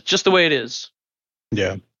 just the way it is.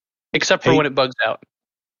 Yeah. Except for when it bugs out.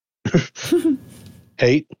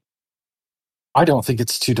 Hate. I don't think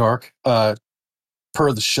it's too dark. Per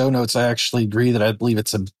the show notes, I actually agree that I believe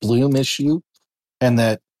it's a Bloom issue, and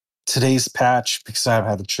that today's patch, because I haven't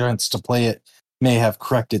had the chance to play it, may have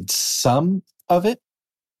corrected some of it,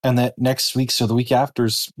 and that next week's or the week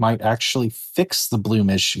after's might actually fix the Bloom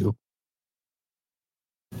issue.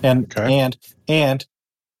 And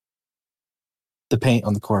the paint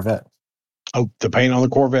on the Corvette. Oh, the paint on the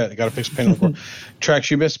Corvette. Got to fix the paint on the Corvette. Trax,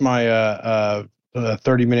 you missed my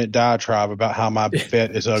 30-minute diatribe about how my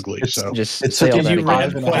vet is ugly. It's say all that you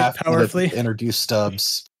again. 5.5 powerfully to introduce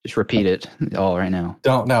Stubbs. Just repeat it all right now.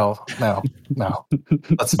 No.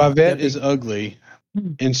 My vet is ugly.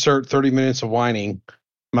 Insert 30 minutes of whining.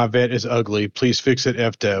 My vet is ugly. Please fix it,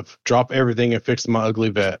 FDev. Drop everything and fix my ugly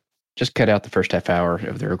vet. Just cut out the first half hour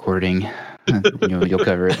of the recording. You'll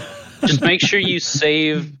cover it. Just make sure you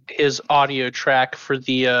save his audio track for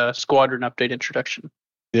the Squadron update introduction.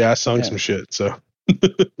 Yeah, I sung some shit, so.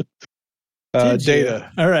 Data.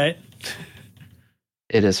 All right.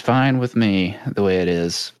 It is fine with me the way it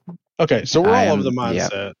is. Okay, so we're all of the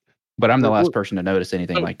mindset. Yeah, but I'm the last person to notice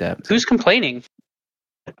anything like that. Who's complaining?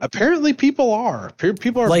 Apparently people are.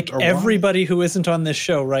 People are like everybody who isn't on this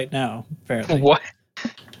show right now, apparently. What?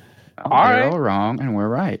 They're all wrong and we're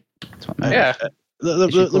right. That's what matters. Yeah.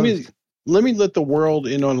 Let me let the world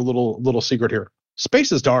in on a little secret here.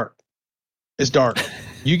 Space is dark. It's dark.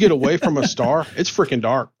 You get away from a star, it's freaking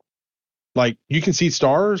dark. Like, you can see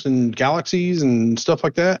stars and galaxies and stuff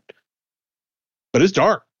like that, but it's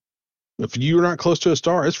dark. If you're not close to a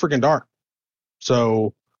star, it's freaking dark.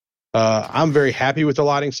 So I'm very happy with the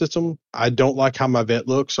lighting system. I don't like how my vet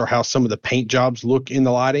looks or how some of the paint jobs look in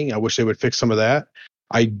the lighting. I wish they would fix some of that.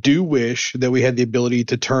 I do wish that we had the ability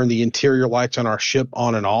to turn the interior lights on our ship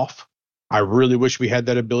on and off. I really wish we had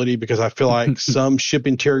that ability because I feel like some ship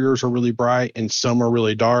interiors are really bright and some are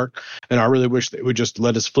really dark. And I really wish they would just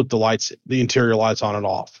let us flip the interior lights on and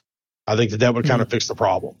off. I think that would kind of fix the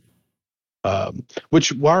problem. Why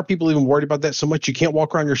are people even worried about that so much? You can't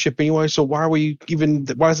walk around your ship anyway. So why is it even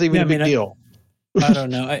a big deal? I don't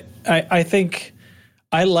know. I think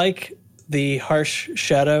I like the harsh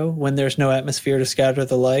shadow when there's no atmosphere to scatter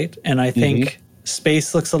the light. And I think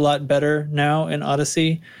space looks a lot better now in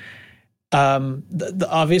Odyssey.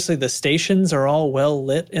 Obviously the stations are all well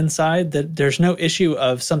lit inside. That there's no issue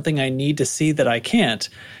of something I need to see that I can't.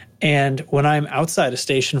 And when I'm outside a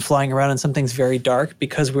station flying around and something's very dark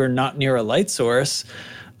because we're not near a light source,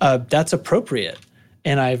 that's appropriate.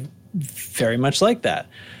 And I very much like that.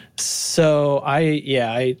 So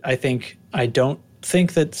I don't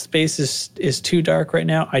think that space is too dark right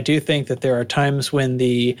now. I do think that there are times when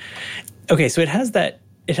so it has that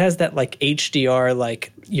like HDR,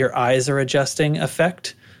 like your eyes are adjusting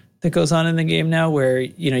effect that goes on in the game now, where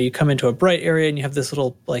you come into a bright area and you have this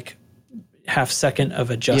little like half second of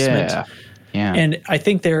adjustment. Yeah. And I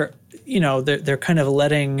think they're kind of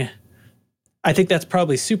letting, I think that's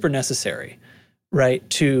probably super necessary, right?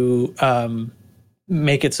 To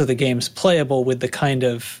make it so the game's playable with the kind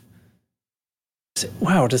of,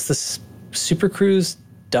 wow, does this Super Cruise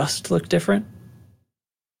dust look different?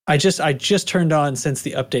 I just turned on since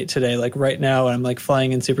the update today, like right now, and I'm like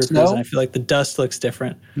flying in Super Cruise and I feel like the dust looks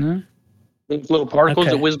different. Little particles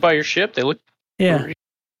that whiz by your ship, they look standard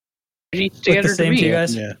the same to you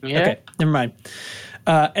guys? Yeah. Okay, never mind.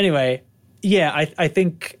 Anyway, I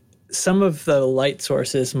think some of the light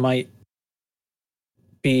sources might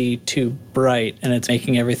be too bright and it's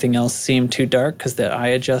making everything else seem too dark because the eye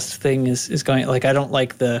adjust thing is going, like, I don't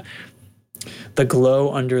like the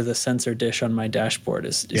glow under the sensor dish on my dashboard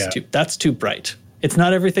is that's too bright. It's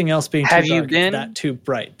not everything else being too dark. It's that too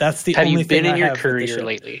bright. That's the only thing I have. Have you been in your courier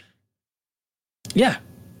lately? Yeah.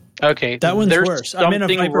 Okay. That one's worse. I'm in a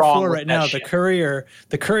Viper 4 right now. The courier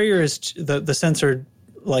is the sensor,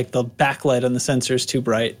 like the backlight on the sensor is too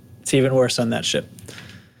bright. It's even worse on that ship.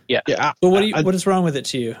 Yeah. But what is wrong with it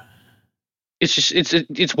to you? It's just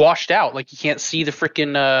it's washed out. Like you can't see the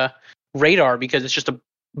freaking radar because it's just a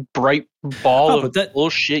bright ball of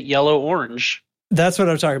bullshit yellow orange. That's what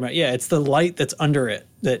I'm talking about. Yeah, it's the light that's under it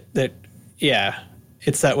that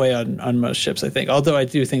it's that way on most ships, I think. Although I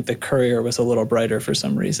do think the courier was a little brighter for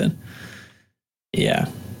some reason. Yeah.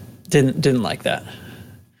 Didn't like that.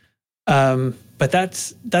 But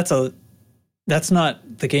that's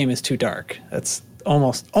not the game is too dark. That's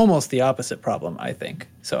almost the opposite problem, I think.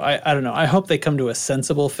 So I don't know. I hope they come to a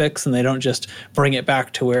sensible fix and they don't just bring it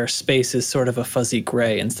back to where space is sort of a fuzzy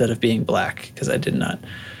gray instead of being black, because I did not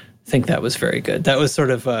think that was very good. That was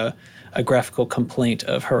sort of a graphical complaint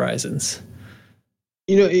of Horizons.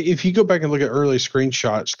 If you go back and look at early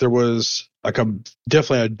screenshots, there was like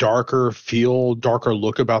definitely a darker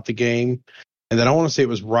look about the game. And then I want to say it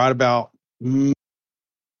was right about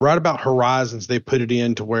Horizons, they put it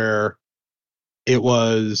in to where it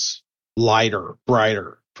was lighter,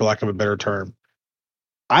 brighter, for lack of a better term.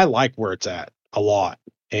 I like where it's at a lot,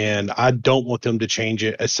 and I don't want them to change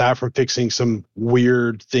it aside from fixing some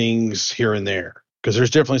weird things here and there, because there's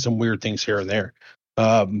definitely some weird things here and there.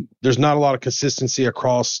 There's not a lot of consistency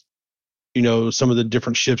across, some of the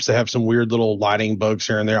different ships that have some weird little lighting bugs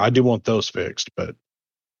here and there. I do want those fixed, but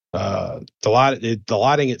the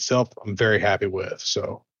lighting itself, I'm very happy with.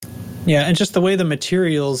 So, yeah, and just the way the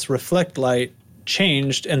materials reflect light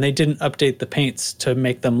changed, and they didn't update the paints to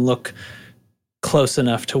make them look close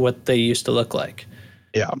enough to what they used to look like.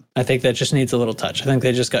 Yeah, I think that just needs a little touch. I think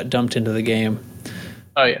they just got dumped into the game.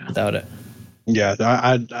 Oh yeah, without it. Yeah,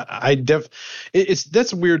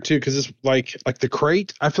 that's weird too, because it's like the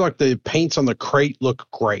crate. I feel like the paints on the crate look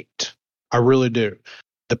great. I really do.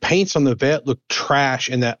 The paints on the vet look trash,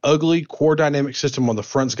 and that ugly core dynamic system on the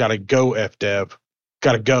front's got to go. FDev,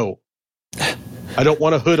 got to go. I don't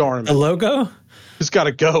want a hood ornament. The logo? It's got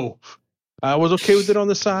to go. I was okay with it on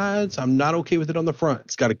the sides. I'm not okay with it on the front.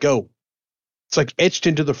 It's got to go. It's like etched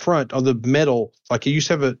into the front on the metal. Like you used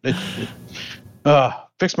to have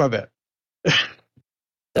fix my vet.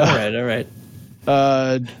 All right.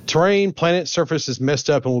 Terrain, planet surface is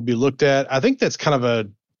messed up and will be looked at. I think that's kind of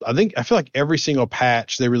I feel like every single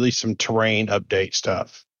patch they release some terrain update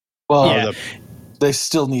stuff. Well, they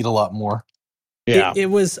still need a lot more. Yeah. It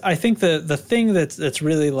was, I think the thing that's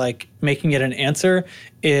really like making it an answer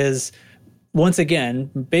is, once again,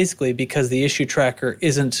 basically because the issue tracker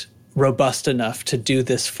isn't robust enough to do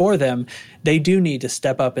this for them, they do need to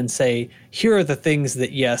step up and say, here are the things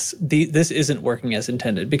that, yes, this isn't working as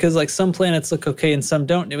intended. Because like some planets look okay and some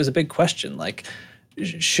don't. And it was a big question. Like,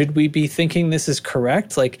 should we be thinking this is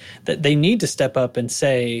correct? Like that they need to step up and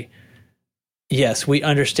say, yes, we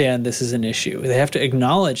understand this is an issue. They have to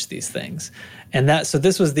acknowledge these things. And so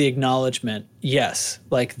this was the acknowledgement. Yes,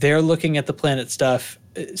 like they're looking at the planet stuff.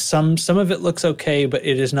 Some of it looks okay, but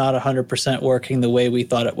it is not 100% working the way we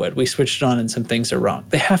thought it would. We switched it on and some things are wrong.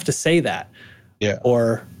 They have to say that. Yeah.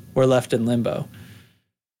 Or we're left in limbo.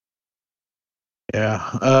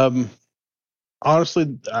 Yeah.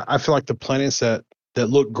 Honestly, I feel like the planets that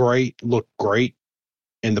look great,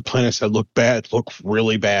 and the planets that look bad look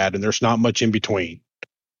really bad, and there's not much in between.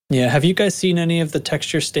 Yeah. Have you guys seen any of the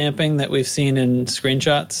texture stamping that we've seen in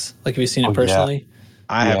screenshots? Like, have you seen it personally?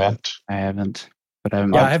 Yeah. I haven't. But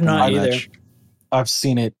I have not either. I've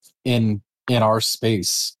seen it in our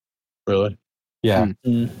space. Really? Yeah.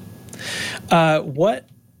 Mm-hmm.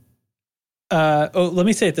 Let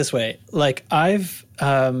me say it this way. Like I've,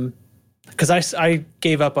 because I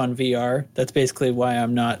gave up on VR. That's basically why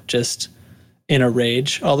I'm not just in a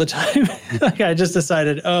rage all the time. Like I just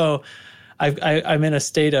decided, I'm in a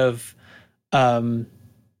state of,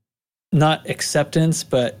 not acceptance,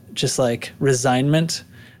 but just like resignment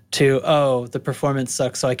to, the performance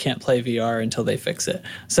sucks, so I can't play VR until they fix it.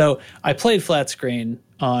 So I played flat screen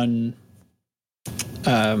on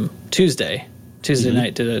Tuesday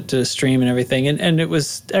night, did a stream and everything, and it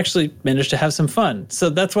was actually managed to have some fun. So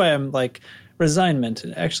that's why I'm like resignment,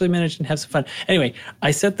 actually managed to have some fun. Anyway,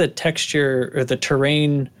 I set the texture or the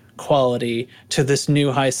terrain quality to this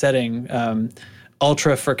new high setting,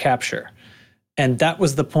 ultra for capture. And that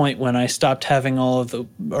was the point when I stopped having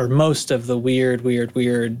most of the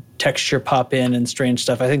weird texture pop in and strange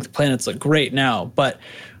stuff. I think the planets look great now, but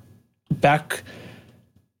back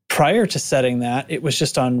prior to setting that, it was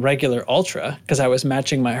just on regular ultra because I was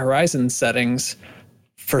matching my Horizon settings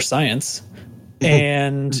for science,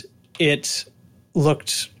 and it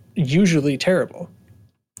looked usually terrible.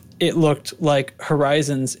 It looked like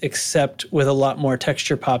Horizons, except with a lot more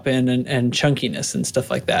texture pop in and chunkiness and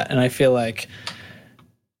stuff like that. And I feel like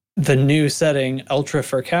the new setting, Ultra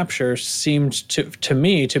for Capture, seemed to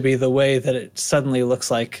me to be the way that it suddenly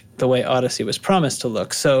looks like the way Odyssey was promised to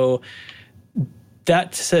look. So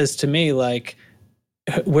that says to me, like,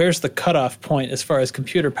 where's the cutoff point as far as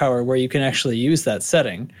computer power where you can actually use that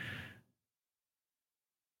setting?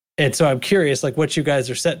 And so I'm curious, like, what you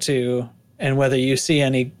guys are set to, and whether you see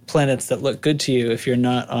any planets that look good to you if you're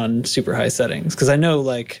not on super high settings. Because I know,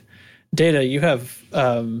 like, Data, you have,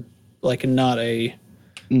 like, not a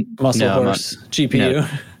muscle horse GPU. No,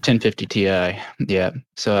 1050 Ti, yeah.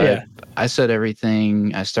 So I set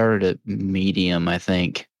everything, I started at medium, I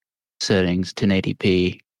think, settings,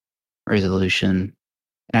 1080p resolution.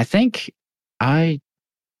 And I think I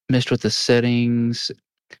messed with the settings.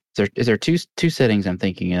 Is there two settings I'm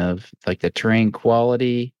thinking of, like the terrain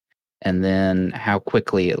quality and then how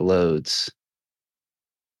quickly it loads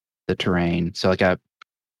the terrain. So like I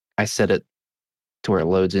set it to where it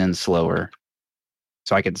loads in slower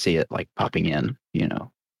so I can see it like popping in,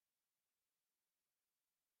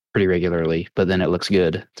 pretty regularly, but then it looks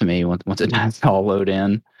good to me once it does all load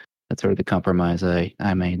in. That's sort of the compromise I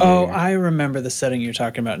made there. Oh, I remember the setting you're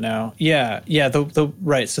talking about now. Yeah. The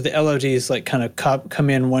right. So the LODs like kind of come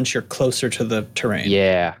in once you're closer to the terrain.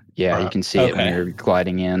 Yeah. You can see it when you're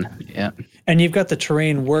gliding in. Yeah. And you've got the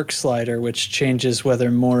terrain work slider, which changes whether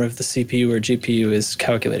more of the CPU or GPU is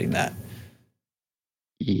calculating that.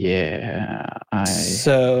 Yeah.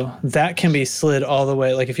 So that can be slid all the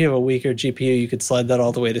way. Like if you have a weaker GPU, you could slide that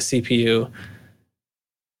all the way to CPU.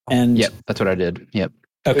 And yep, that's what I did. Yep.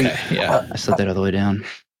 Okay, yeah. I slid that all the way down.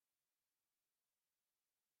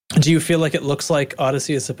 Do you feel like it looks like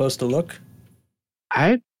Odyssey is supposed to look?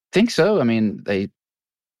 I think so. I mean, the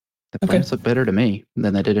planets look better to me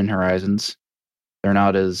than they did in Horizons. They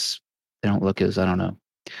don't look as, I don't know,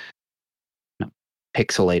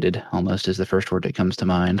 pixelated almost is the first word that comes to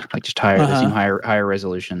mind. Like just higher, they seem higher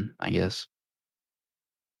resolution, I guess.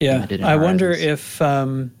 Yeah, I wonder if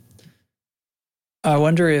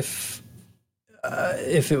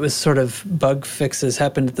it was sort of bug fixes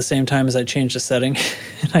happened at the same time as I changed the setting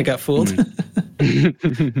and I got fooled.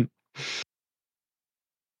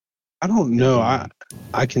 I don't know.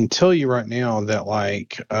 I can tell you right now that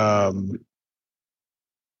like I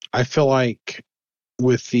feel like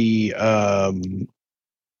with the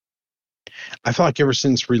I feel like ever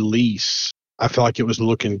since release, I feel like it was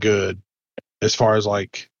looking good as far as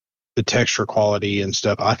like the texture quality and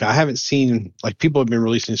stuff. Like I haven't seen, like, people have been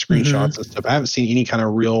releasing screenshots and stuff. I haven't seen any kind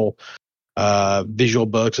of real visual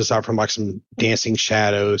bugs aside from like some dancing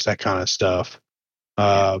shadows, that kind of stuff.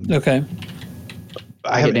 Okay.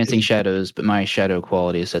 I get dancing shadows, but my shadow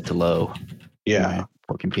quality is set to low. Yeah.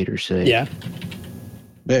 For computer's sake. Yeah.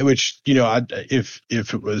 Which,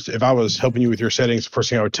 if I was helping you with your settings, the first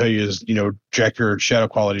thing I would tell you is, jack your shadow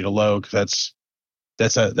quality to low, because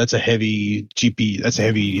that's a heavy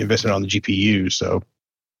investment on the GPU. So,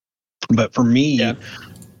 but for me,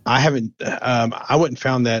 I wouldn't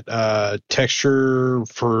found that texture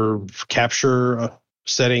for capture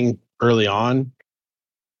setting early on.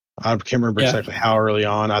 I can't remember exactly how early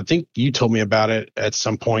on. I think you told me about it at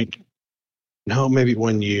some point. No, maybe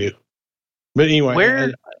when you. But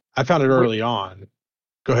anyway, I found it early on.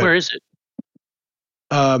 Go ahead. Where is it?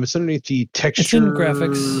 It's underneath the texture. It's in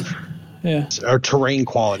graphics. Yeah. Or terrain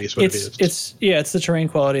quality is what it is. It's the terrain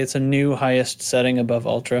quality. It's a new highest setting above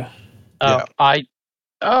ultra.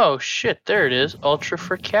 Oh shit! There it is. Ultra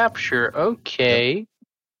for capture. Okay. Yep.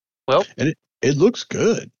 Well, and it looks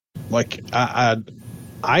good. Like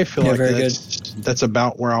I feel like that's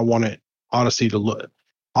about where I want it. Odyssey to look.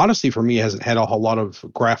 Odyssey for me hasn't had a whole lot of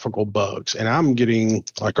graphical bugs, and I'm getting,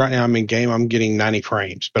 like right now I'm in game, I'm getting 90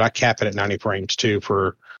 frames, but I cap it at 90 frames too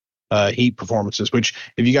for heat performances, which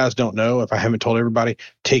if you guys don't know, if I haven't told everybody,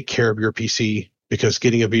 take care of your PC, because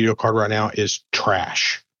getting a video card right now is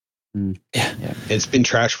trash. Yeah. It's been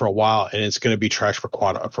trash for a while, and it's going to be trash for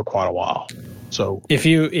quite a while. So if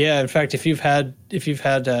you've had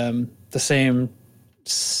the same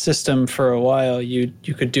system for a while, you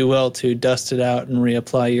could do well to dust it out and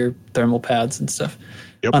reapply your thermal pads and stuff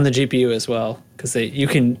on the GPU as well, because you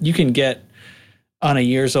can get on a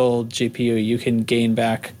years old GPU, you can gain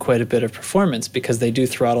back quite a bit of performance because they do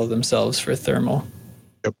throttle themselves for thermal.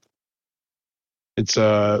 Yep. It's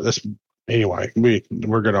this anyway.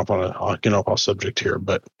 We're getting off subject here,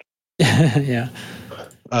 but yeah.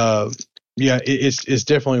 It's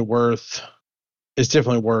definitely worth. It's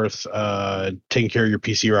definitely worth taking care of your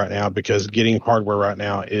PC right now, because getting hardware right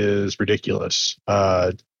now is ridiculous.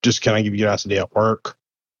 Just can I give you guys a day at work?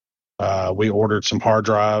 We ordered some hard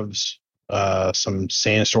drives, some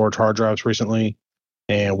SAN storage hard drives recently,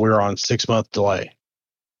 and we're on 6-month delay.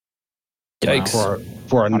 Yikes.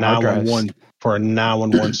 For a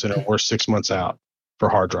 911 center, we're 6 months out for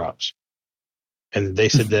hard drives, and they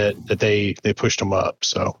said that they pushed them up,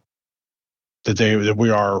 so that we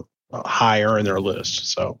are higher in their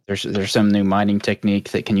list. So there's some new mining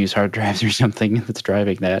technique that can use hard drives or something that's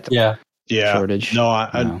driving that shortage.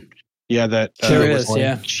 That there is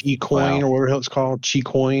Chi Coin or whatever it's called, Chi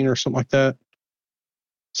Coin or something like that.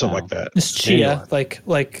 Like that. It's chia, like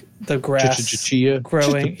the grass chia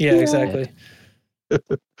growing. Yeah, exactly.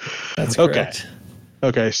 That's correct.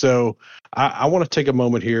 Okay, so I want to take a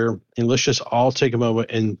moment here, and let's just all take a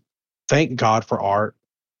moment and thank God for art.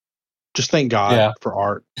 Just thank God for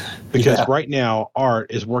art, because right now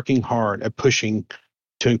art is working hard at pushing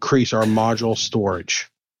to increase our module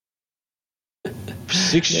storage.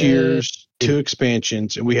 6 years, 2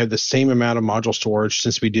 expansions, and we have the same amount of module storage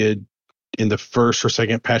since we did in the first or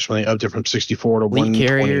second patch when they upped it from 64 to 120.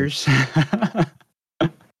 Carriers.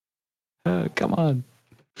 Come on.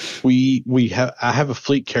 I have a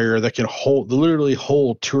fleet carrier that can literally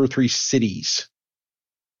hold 2 or 3 cities,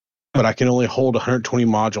 but I can only hold 120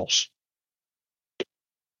 modules.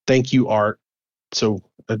 Thank you, art. So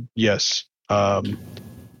yes,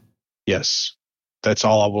 that's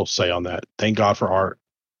all I will say on that. Thank God for art,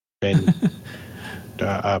 and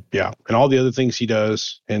and all the other things he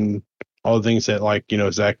does, and all the things that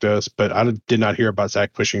Zach does. But I did not hear about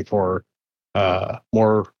Zach pushing for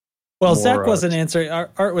more. Well, Zach wasn't answering.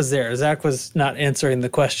 Art was there. Zach was not answering the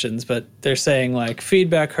questions, but they're saying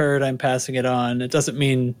feedback heard. I'm passing it on. It doesn't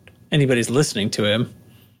mean anybody's listening to him.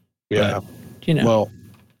 Yeah, but, well.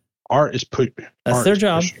 Art is pushing. That's their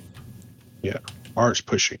job. Pushing. Yeah, art's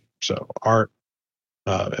pushing. So art.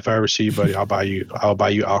 If I ever see you, buddy, I'll buy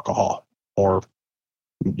you alcohol, or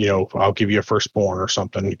I'll give you a firstborn or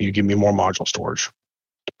something. You give me more module storage.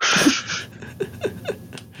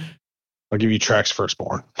 I'll give you Trax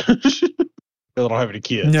firstborn. I don't have any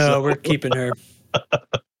kids. No, we're keeping her.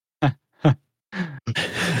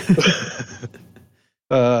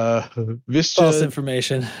 Vista. False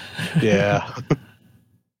information. Yeah.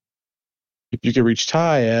 You can reach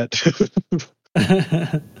Ty at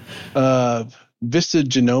Vista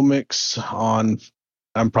Genomics on.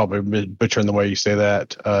 I'm probably butchering the way you say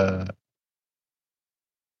that.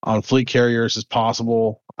 On fleet carriers as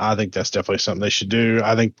possible. I think that's definitely something they should do.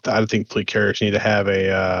 I think fleet carriers need to have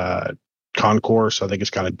a concourse. I think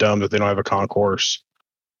it's kind of dumb that they don't have a concourse.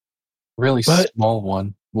 Really small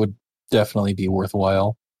one would definitely be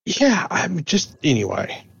worthwhile. Yeah, I'm just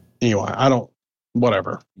anyway. anyway, I don't.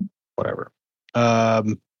 Whatever. I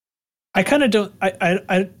kind of don't.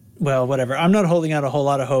 Well, whatever. I'm not holding out a whole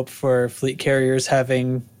lot of hope for fleet carriers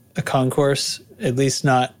having a concourse, at least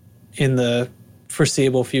not in the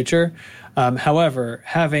foreseeable future. However,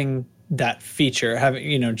 having that feature,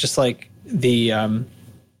 just like the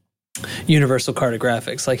universal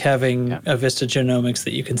cartographics, like having a Vista Genomics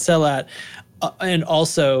that you can sell at, and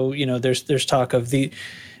also, there's talk of the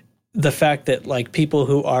fact that like people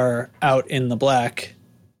who are out in the black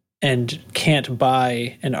and can't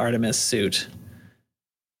buy an Artemis suit.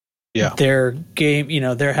 Yeah. Their game,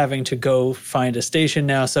 they're having to go find a station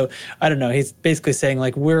now. So I don't know. He's basically saying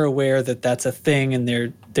like, we're aware that that's a thing, and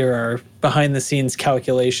there are behind the scenes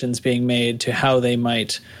calculations being made to how they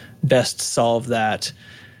might best solve that,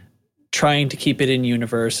 trying to keep it in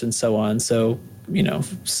universe and so on. So,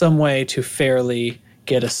 some way to fairly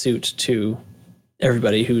get a suit to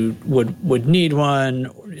everybody who would need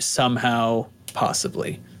one somehow,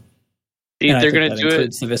 possibly. They're going to do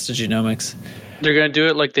it. The Vista Genomics. They're going to do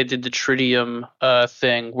it like they did the Tritium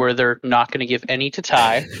thing, where they're not going to give any to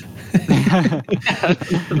Ty.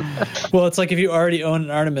 Well, it's like if you already own an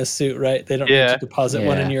Artemis suit, right? They don't need to deposit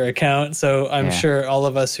one in your account. So I'm sure all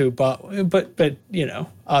of us who bought, but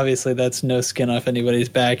obviously that's no skin off anybody's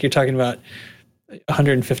back. You're talking about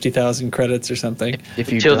 150,000 credits or something.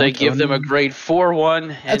 Until they give them a grade 4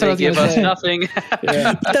 one, and they give us nothing.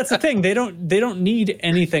 But that's the thing. They don't need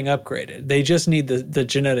anything upgraded. They just need the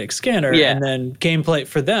genetic scanner, and then gameplay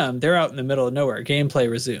for them. They're out in the middle of nowhere.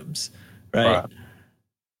 Gameplay resumes, right?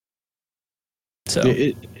 So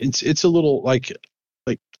it's a little like.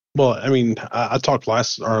 Well, I mean, I talked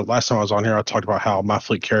last time I was on here. I talked about how my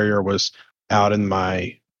fleet carrier was out in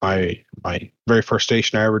my very first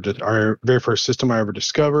station our very first system I ever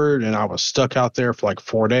discovered, and I was stuck out there for like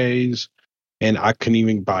 4 days, and I couldn't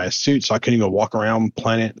even buy a suit, so I couldn't even walk around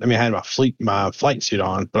planet. I mean, I had my flight suit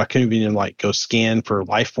on, but I couldn't even like go scan for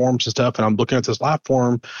life forms and stuff. And I'm looking at this life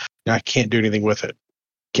form, and I can't do anything with it.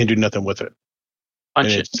 Can't do nothing with it.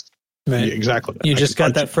 Punch it. Right. Yeah, exactly. You just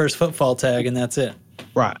got that first footfall tag, and that's it.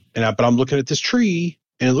 Right. But I'm looking at this tree,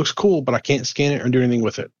 and it looks cool, but I can't scan it or do anything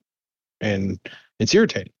with it, and it's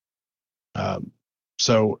irritating. I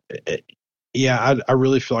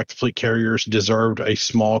really feel like the fleet carriers deserved a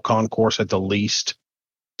small concourse at the least,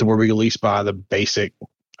 to where we at least buy the basic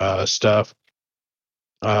stuff.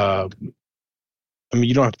 I mean,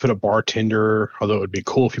 you don't have to put a bartender, although it would be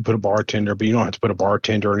cool if you put a bartender, but you don't have to put a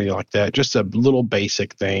bartender or anything like that. Just a little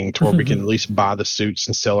basic thing to where we can at least buy the suits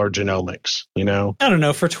and sell our genomics, I don't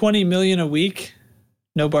know, for $20 million a week,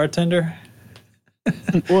 no bartender.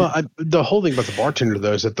 Well, the whole thing about the bartender,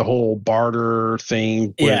 though, is that the whole barter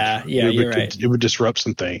thing you're right. It would disrupt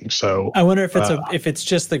some things. So I wonder if it's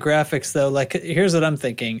just the graphics, though. Like, here's what I'm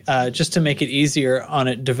thinking: just to make it easier on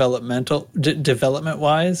it development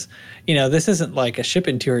wise. This isn't like a ship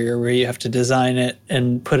interior where you have to design it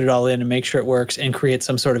and put it all in and make sure it works and create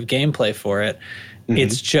some sort of gameplay for it. Mm-hmm.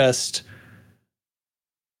 It's just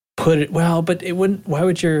put it. Well, but it wouldn't. Why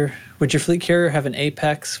would your fleet carrier have an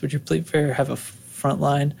apex? Would your fleet carrier have a front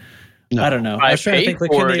line? No. I don't know. I was trying to think,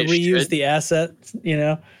 like, can they reuse the asset? I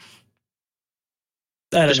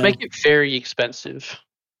don't know. Make it very expensive.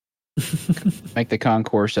 Make the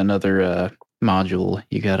concourse another module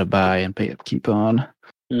you got to buy and pay upkeep on.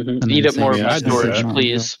 Mm-hmm. Eat up more storage,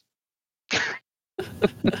 please.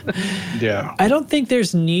 Yeah. I don't think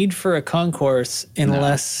there's need for a concourse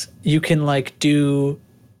unless you can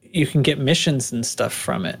you can get missions and stuff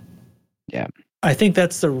from it. Yeah. I think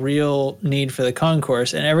that's the real need for the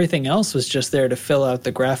concourse, and everything else was just there to fill out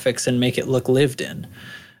the graphics and make it look lived in.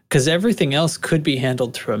 Because everything else could be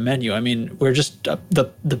handled through a menu. I mean, we're just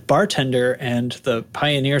the bartender and the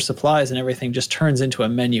Pioneer supplies and everything just turns into a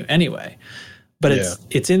menu anyway. But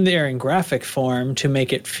it's in there in graphic form to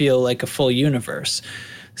make it feel like a full universe.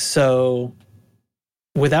 So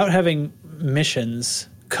without having missions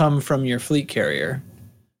come from your fleet carrier,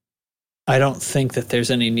 I don't think that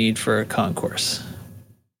there's any need for a concourse.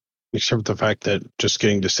 Except for the fact that just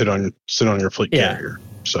getting to sit on your fleet carrier.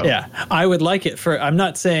 So yeah, I would like it I'm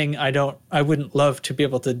not saying I wouldn't love to be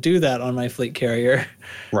able to do that on my fleet carrier.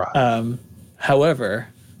 Right. However,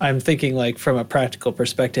 I'm thinking, like, from a practical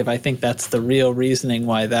perspective, I think that's the real reasoning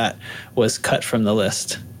why that was cut from the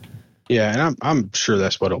list. Yeah, and I'm sure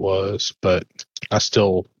that's what it was, but I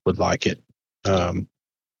still would like it.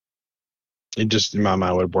 It just, in my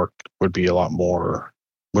mind, would make a lot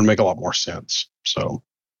more sense. So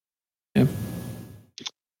yeah.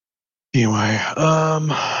 Anyway,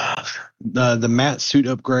 the mats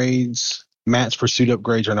for suit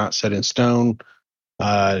upgrades are not set in stone.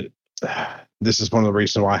 this is one of the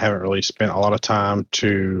reasons why I haven't really spent a lot of time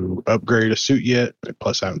to upgrade a suit yet.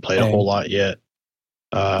 Plus, I haven't played a whole lot yet.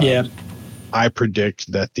 Yeah. I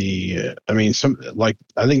predict that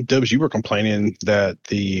I think Dubs, you were complaining that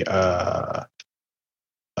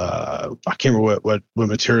I can't remember what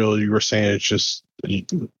material you were saying. It's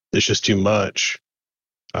just too much.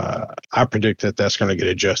 I predict that that's going to get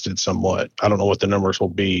adjusted somewhat. I don't know what the numbers will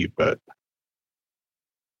be, but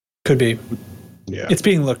could be. Yeah, it's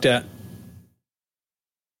being looked at.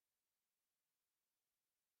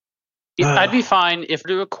 I'd be fine if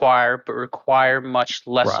they require much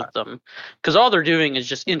less of them, because all they're doing is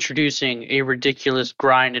just introducing a ridiculous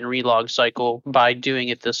grind and relog cycle by doing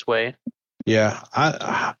it this way. Yeah,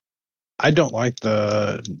 I don't like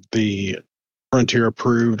the Frontier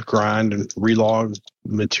approved grind and relog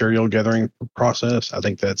material gathering process. I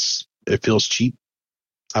think it feels cheap.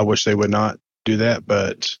 I wish they would not do that,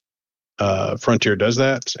 but Frontier does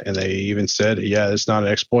that, and they even said, yeah, it's not an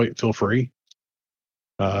exploit, feel free.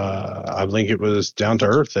 I think it was Down to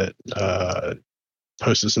Earth that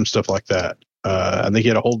posted some stuff like that. I think he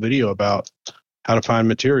had a whole video about how to find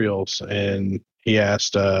materials, and he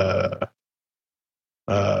asked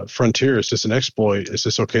Frontier, is this an exploit? Is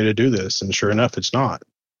this okay to do this? And sure enough, it's not.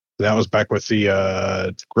 That was back with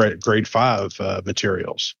the grade 5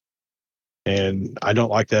 materials. And I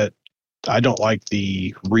don't like that. I don't like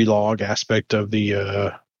the relog aspect of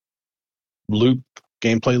the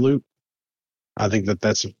gameplay loop. I think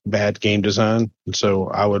that's bad game design. And so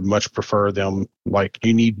I would much prefer them, like,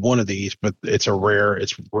 you need one of these, but it's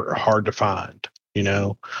hard to find,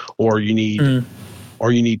 or you need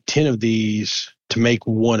 10 of these to make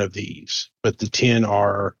one of these, but the 10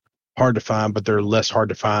 are hard to find, but they're less hard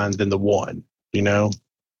to find than the one,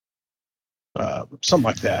 something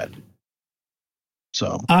like that.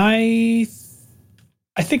 So I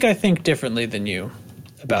think differently than you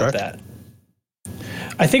about that.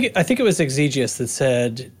 I think it was Exegius that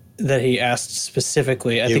said that he asked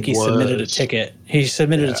specifically. I think he submitted a ticket. He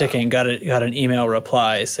submitted a ticket and got an email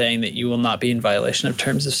reply saying that you will not be in violation of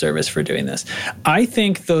terms of service for doing this. I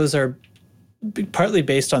think those are partly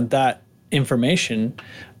based on that information.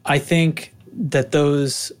 I think that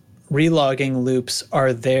those relogging loops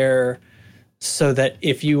are there so that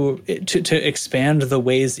if you to expand the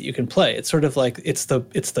ways that you can play. It's sort of like it's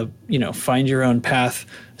the find your own path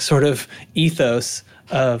sort of ethos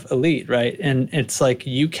of Elite, right? And it's like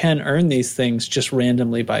you can earn these things just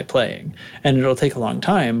randomly by playing, and it'll take a long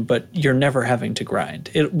time, but you're never having to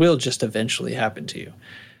grind. It will just eventually happen to you,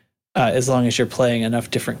 as long as you're playing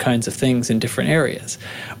enough different kinds of things in different areas.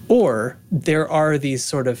 Or there are these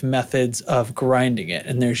sort of methods of grinding it,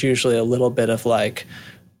 and there's usually a little bit of like,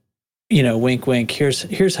 wink, wink,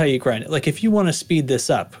 here's how you grind it. Like if you want to speed this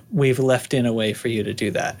up, we've left in a way for you to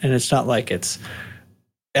do that. And it's not like it's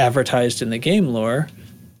advertised in the game lore,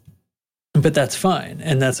 but that's fine.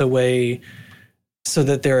 And that's a way so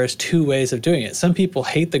that there is two ways of doing it. Some people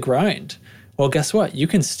hate the grind. Well, guess what? You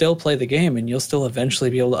can still play the game and you'll still eventually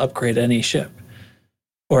be able to upgrade any ship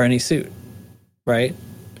or any suit, right?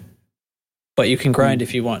 But you can grind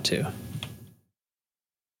if you want to.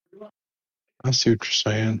 I see what you're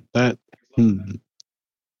saying. I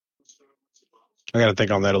got to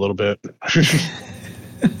think on that a little bit.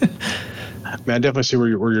 I definitely see where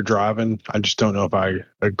you're driving. I just don't know if I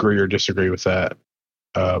agree or disagree with that.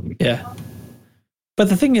 Yeah. But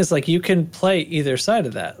the thing is, like, you can play either side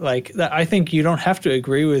of that. Like, I think you don't have to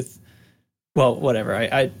agree with, well, whatever.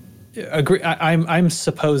 I agree. I'm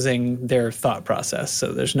supposing their thought process.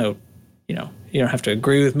 So there's no, you don't have to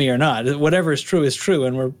agree with me or not. Whatever is true,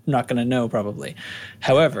 and we're not going to know probably.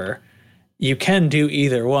 However, you can do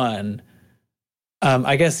either one.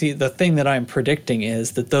 I guess the thing that I'm predicting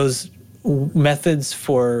is that those methods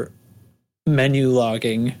for menu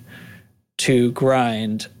logging to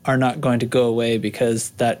grind are not going to go away,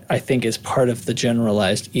 because that, I think, is part of the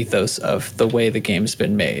generalized ethos of the way the game's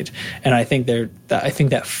been made. And I think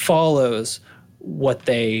that follows what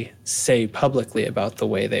they say publicly about the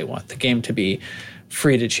way they want the game to be,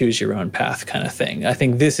 free to choose your own path kind of thing. I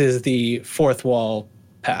think this is the fourth wall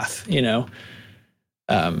path,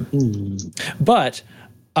 But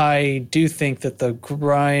I do think that the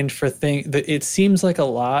grind for it seems like a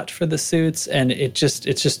lot for the suits, and it's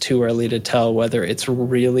just too early to tell whether it's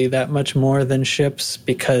really that much more than ships,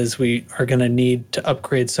 because we are going to need to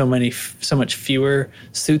upgrade so much fewer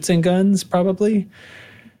suits and guns probably,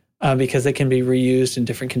 because they can be reused in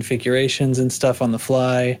different configurations and stuff on the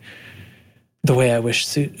fly, the way I wish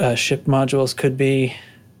ship modules could be.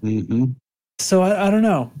 Mm-hmm. So I don't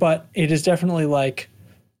know, but it is definitely like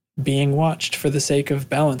being watched for the sake of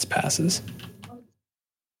balance passes. I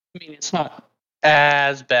mean, it's not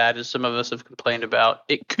as bad as some of us have complained about.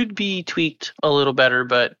 It could be tweaked a little better,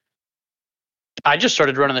 but I just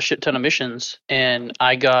started running a shit ton of missions, and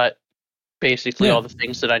I got basically all the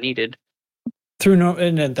things that I needed.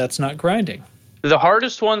 And that's not grinding. The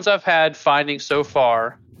hardest ones I've had finding so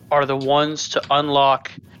far are the ones to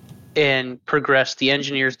unlock and progress the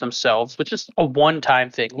engineers themselves, which is a one-time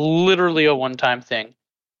thing, literally a one-time thing.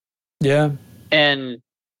 Yeah. And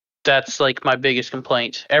that's like my biggest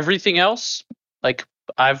complaint. Everything else, like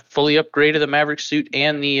I've fully upgraded the Maverick suit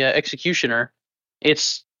and the Executioner.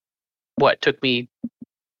 It's took me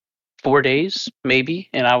 4 days maybe,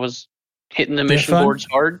 and I was hitting the mission boards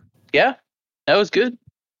hard. Yeah, that was good.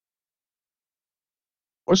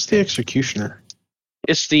 What's the Executioner?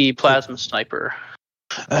 It's the plasma sniper.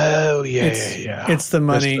 Oh yeah. It's the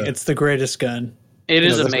money. It's the greatest gun. It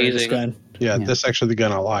is amazing. Gun. Yeah, that's actually the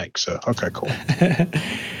gun I like. So okay, cool.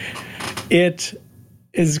 It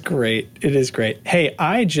is great. It is great. Hey,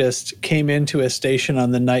 I just came into a station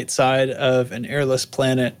on the night side of an airless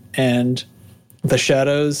planet, and the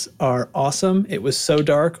shadows are awesome. It was so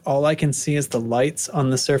dark. All I can see is the lights on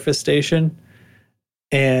the surface station,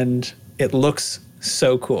 and it looks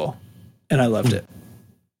so cool, and I loved it.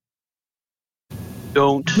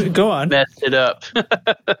 Don't go on. Mess it up.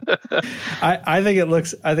 I think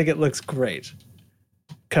it looks great.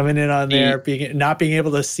 Coming in on there, not being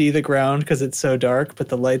able to see the ground because it's so dark, but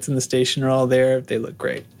the lights in the station are all there. They look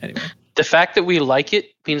great. Anyway, the fact that we like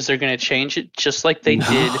it means they're going to change it, just like they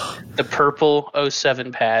did the purple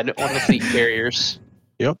 07 pad on the fleet carriers.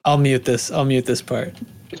 Yep. I'll mute this part.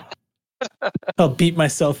 I'll beat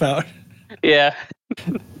myself out. Yeah.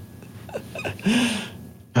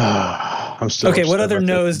 I'm still okay. What other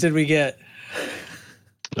no's did we get?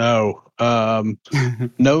 No,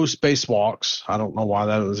 no spacewalks. I don't know why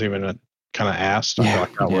that was even kind of asked. I feel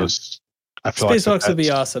like that was. I feel spacewalks would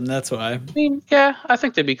be awesome. That's why. I mean, yeah, I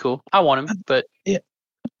think they'd be cool. I want them, but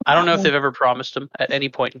I don't know if they've ever promised them at any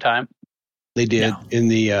point in time. They did in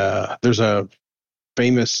the. There's a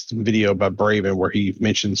famous video by Braven where he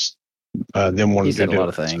mentions them wanting to do a lot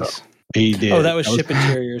of things. So he did. Oh, that was ship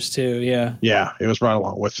interiors too. Yeah. Yeah, it was right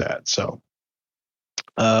along with that. So,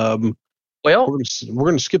 well, we're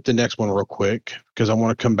going to skip the next one real quick because I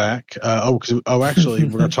want to come back. Actually,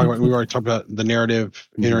 we're going to talk about. We already talked about the narrative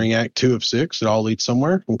entering Act 2 of 6. It all leads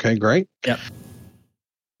somewhere. Okay, great. Yep.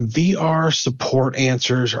 VR support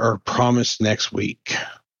answers are promised next week.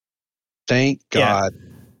 Thank God.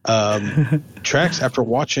 Trax, after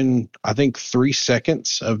watching, I think 3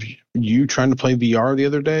 seconds of you trying to play VR the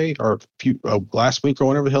other day or last week or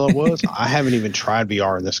whenever the hell it was, I haven't even tried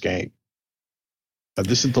VR in this game.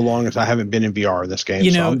 This is the longest I haven't been in VR in this game.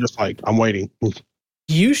 So I'm just like, I'm waiting.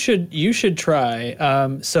 You should try.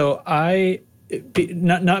 So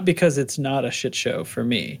not because it's not a shit show for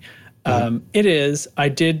me. It is. I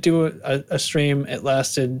did do a stream. It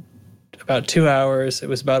lasted about 2 hours. It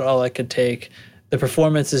was about all I could take. The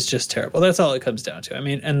performance is just terrible. That's all it comes down to. I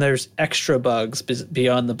mean, and there's extra bugs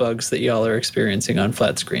beyond the bugs that y'all are experiencing on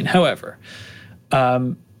flat screen. However,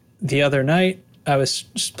 the other night I was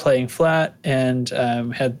just playing flat and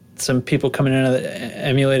had some people coming in.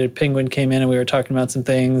 Emulated Penguin came in and we were talking about some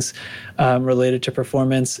things related to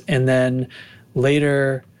performance. And then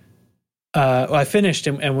later, I finished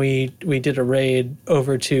and we did a raid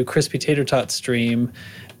over to Crispy Tater Tot stream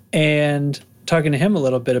and talking to him a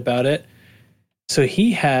little bit about it. So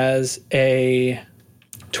he has a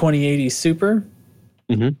 2080 Super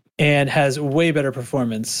and has way better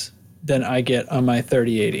performance than I get on my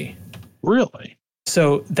 3080. Really?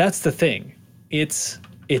 So that's the thing. It's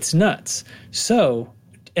nuts. So,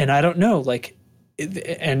 and I don't know,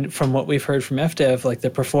 and from what we've heard from FDev, the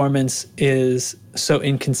performance is so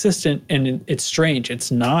inconsistent and it's strange.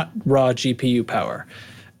 It's not raw GPU power.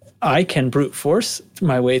 I can brute force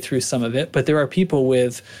my way through some of it, but there are people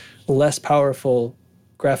with less powerful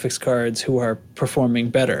graphics cards who are performing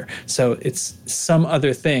better. So it's some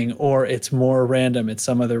other thing, or it's more random. It's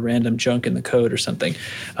some other random junk in the code or something.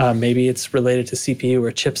 Maybe it's related to CPU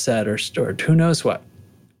or chipset or who knows what.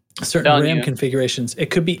 Certain RAM configurations.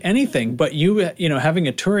 It could be anything, but you having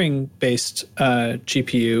a Turing-based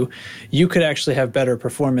GPU, you could actually have better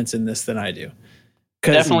performance in this than I do.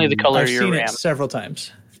 Definitely the color I've of your seen RAM. It several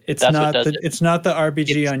times. It's not the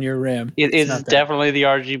RGB on your RAM. It is definitely the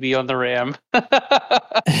RGB on the RAM.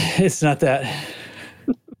 It's not that.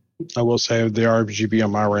 I will say the RGB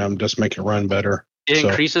on my RAM does make it run better. It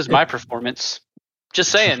increases my performance.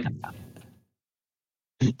 Just saying.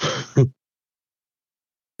 This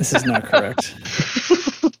is not correct.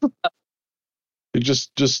 It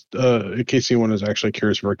just in case anyone is actually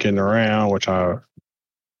curious, we're kidding around, which I,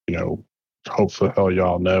 hopefully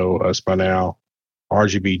y'all know us by now.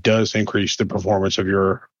 RGB does increase the performance of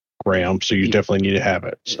your RAM, so you definitely need to have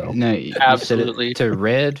it. So no, you Absolutely. set it to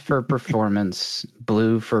red for performance,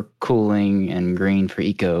 blue for cooling, and green for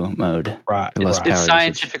eco mode. right, For less right. It's power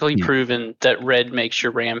scientifically usage. proven that red makes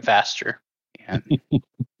your RAM faster. Yeah.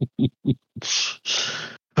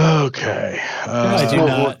 Okay. I do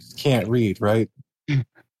not. Can't read, right?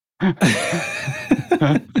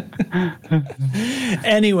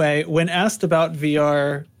 Anyway, when asked about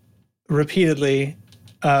VR repeatedly,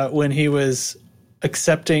 when he was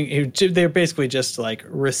accepting, they're basically just like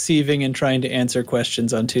receiving and trying to answer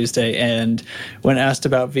questions on Tuesday. And when asked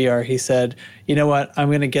about VR, he said, "You know what? I'm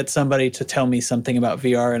going to get somebody to tell me something about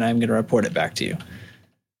VR, and I'm going to report it back to you."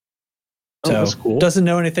 So that's cool. Doesn't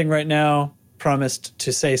know anything right now. Promised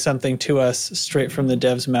to say something to us straight from the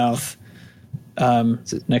dev's mouth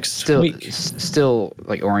next week. Still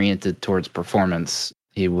like oriented towards performance.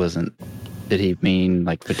 He wasn't. Did he mean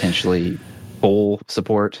like potentially full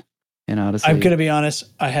support in Odyssey? I'm going to be honest.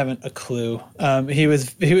 I haven't a clue. He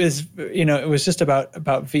was. It was just about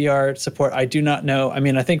VR support. I do not know. I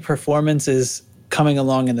mean, I think performance is coming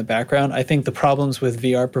along in the background. I think the problems with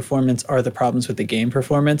VR performance are the problems with the game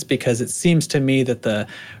performance, because it seems to me that the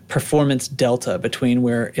performance delta between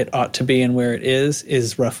where it ought to be and where it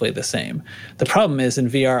is roughly the same. The problem is in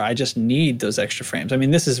VR, I just need those extra frames. I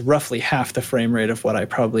mean, this is roughly half the frame rate of what I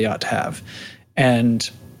probably ought to have.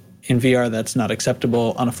 And in VR, that's not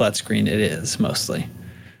acceptable. On a flat screen, it is mostly.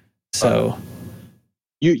 So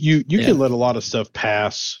you can let a lot of stuff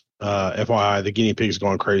pass. FYI, the guinea pig's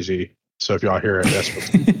going crazy. So if y'all hear it,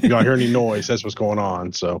 if y'all hear any noise, that's what's going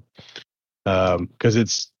on. So, because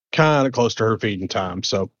it's kind of close to her feeding time.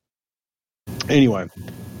 So, anyway,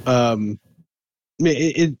 I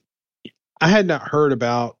had not heard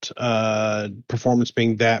about performance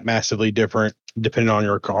being that massively different depending on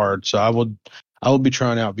your card. So I will be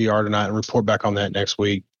trying out VR tonight and report back on that next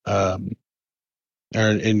week. So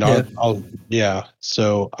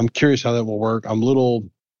I'm curious how that will work. I'm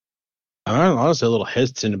honestly a little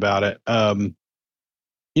hesitant about it. I'm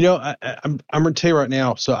going to tell you right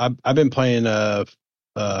now. So I've been playing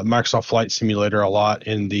Microsoft Flight Simulator a lot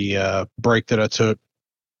in the break that I took.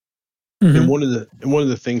 Mm-hmm. And one of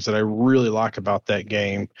the things that I really like about that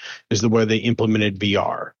game is the way they implemented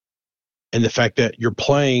VR, and the fact that you're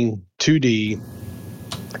playing 2D,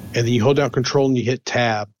 and then you hold down control and you hit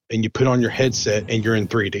tab and you put on your headset and you're in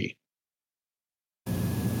 3D.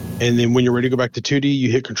 And then when you're ready to go back to 2D,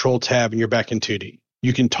 you hit Control Tab and you're back in 2D.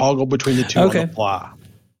 You can toggle between the two on the fly.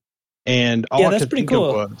 And all I could think of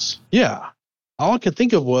was, all I could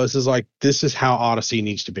think of was like, this is how Odyssey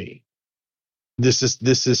needs to be. This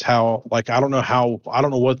is how, like, I don't know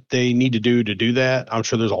what they need to do that. I'm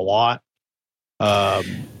sure there's a lot.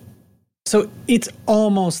 So it's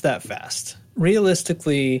almost that fast.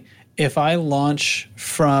 Realistically, if I launch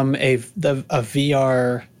from a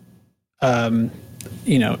VR,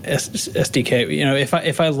 SDK,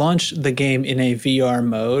 if I launch the game in a VR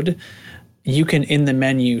mode, you can in the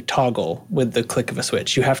menu toggle with the click of a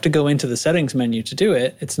switch. You have to go into the settings menu to do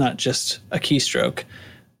it. It's not just a keystroke.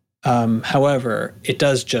 However, it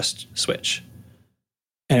does just switch,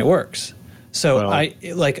 and it works. So I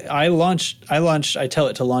tell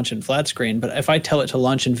it to launch in flat screen, but if I tell it to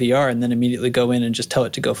launch in VR and then immediately go in and just tell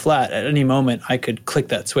it to go flat, at any moment I could click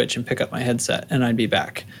that switch and pick up my headset and I'd be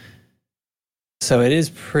back. So it is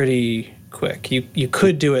pretty quick. You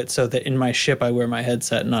could do it so that in my ship I wear my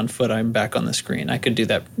headset and on foot I'm back on the screen. I could do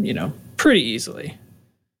that, pretty easily.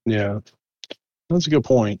 Yeah, that's a good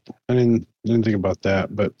point. I didn't think about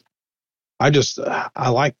that, but I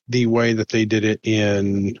like the way that they did it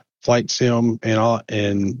in Flight Sim,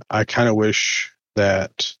 and I kind of wish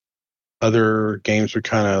that other games would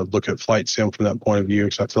kind of look at Flight Sim from that point of view,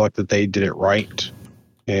 because I feel like that they did it right.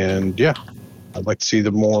 And yeah, I'd like to see a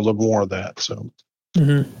little more of that. So, I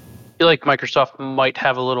feel like Microsoft might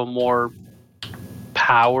have a little more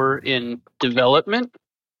power in development.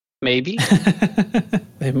 Maybe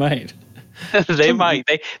they might. They might.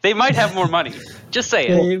 They might have more money. Just say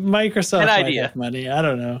it. Microsoft might have money. I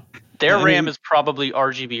don't know. Their RAM is probably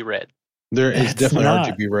RGB red. There is definitely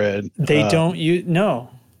RGB red. They don't use no.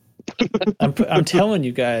 I'm telling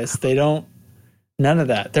you guys, they don't. None of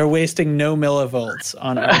that. They're wasting no millivolts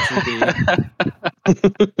on RGB.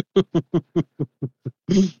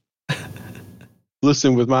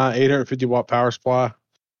 Listen, with my 850 watt power supply,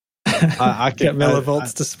 I can get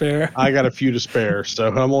millivolts to spare. I got a few to spare, so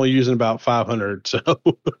I'm only using about 500. So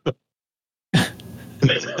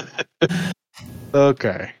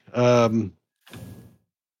okay,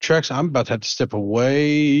 Trex, I'm about to have to step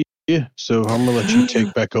away, so I'm gonna let you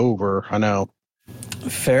take back over. I know.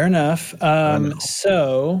 Fair enough.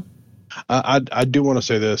 So I do want to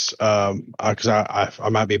say this because I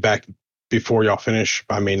might be back before y'all finish.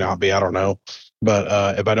 I may not be. I don't know.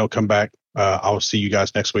 But if I don't come back, I'll see you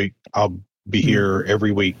guys next week. I'll be here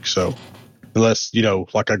every week. So unless,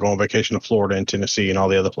 like I go on vacation to Florida and Tennessee and all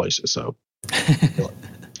the other places. So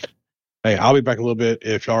hey, I'll be back a little bit.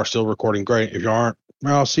 If y'all are still recording, great. If you aren't,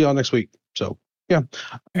 well, I'll see y'all next week. So yeah.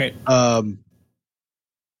 All right.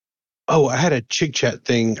 Oh, I had a Chig Chat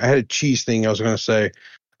thing. I had a cheese thing I was going to say.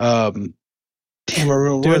 Damn, I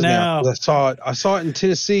remember what it was now. I saw it in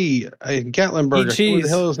Tennessee, in Gatlinburg. I forget what the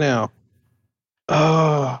hell it is now.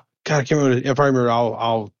 Oh, God, I can't remember. If I remember,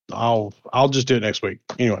 I'll just do it next week.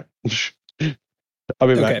 Anyway, I'll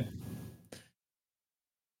be back. Okay.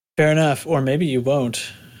 Fair enough. Or maybe you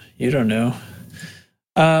won't. You don't know.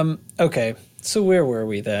 Okay. So where were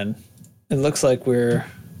we then? It looks like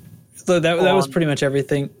that was pretty much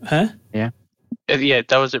everything. Huh? Yeah. Yeah,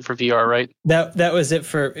 that was it for VR, right? That was it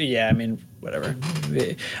for, yeah, I mean, whatever.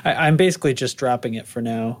 I'm basically just dropping it for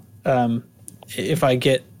now. If I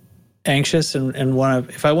get anxious and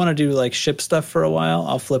if I want to do like ship stuff for a while,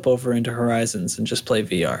 I'll flip over into Horizons and just play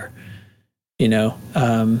VR,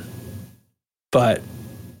 but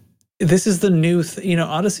this is the new,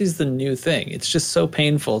 Odyssey's the new thing. It's just so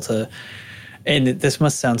painful and this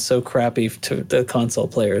must sound so crappy to the console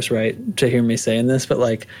players, right? To hear me saying this, but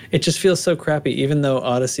like, it just feels so crappy. Even though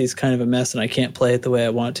Odyssey's kind of a mess and I can't play it the way I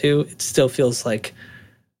want to, it still feels like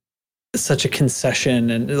such a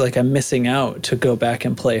concession and like I'm missing out to go back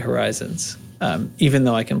and play Horizons, even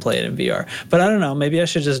though I can play it in VR. But I don't know, maybe I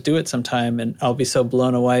should just do it sometime and I'll be so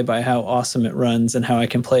blown away by how awesome it runs and how I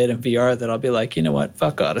can play it in VR that I'll be like, you know what,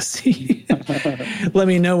 fuck Odyssey. Let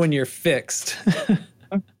me know when you're fixed.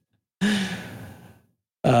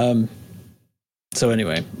 So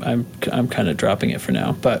anyway, I'm kind of dropping it for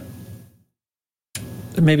now, but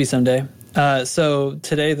maybe someday. So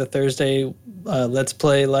today, the Thursday Let's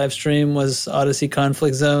Play live stream was Odyssey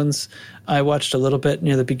Conflict Zones. I watched a little bit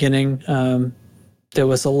near the beginning. There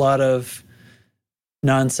was a lot of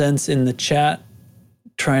nonsense in the chat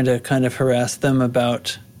trying to kind of harass them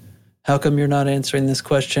about how come you're not answering this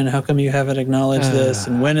question? How come you haven't acknowledged this?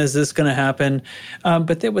 And when is this going to happen?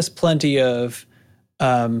 But there was plenty of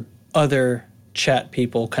other chat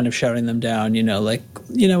people kind of shouting them down, like,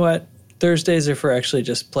 you know what? Thursdays are for actually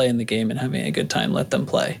just playing the game and having a good time. Let them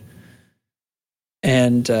play.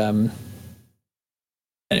 And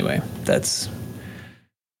anyway, that's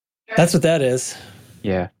what that is.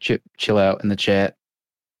 Yeah, chill out in the chat.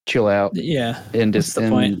 Chill out. Yeah, and that's the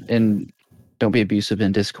point. And don't be abusive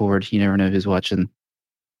in Discord. You never know who's watching.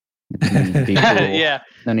 No need to be cruel. Yeah,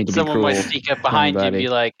 no need to someone be cruel. Might sneak up behind you and be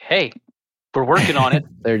like, "Hey, we're working on it."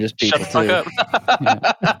 They're just people. Shut the fuck up.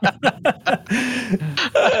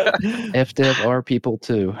 FDev are people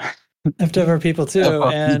too. FDev are people too,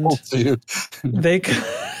 and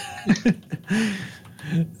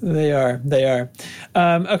they are.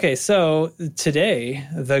 Okay, so today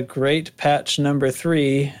the great patch number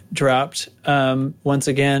 3 dropped. Once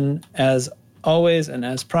again, as always and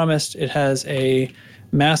as promised, it has a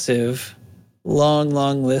massive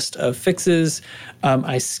long list of fixes.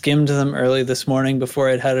 I skimmed them early this morning before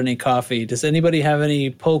I'd had any coffee. Does anybody have any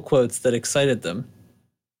pull quotes that excited them?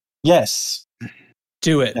 Yes.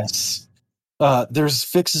 Do it. Yes. There's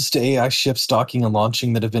fixes to AI ships docking and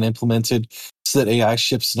launching that have been implemented so that AI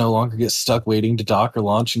ships no longer get stuck waiting to dock or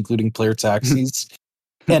launch, including player taxis.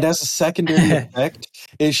 And as a secondary effect,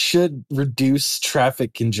 it should reduce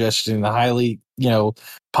traffic congestion in the highly,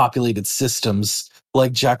 populated systems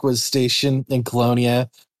like Jackwas Station in Colonia,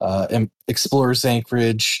 Explorer's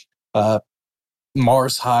Anchorage,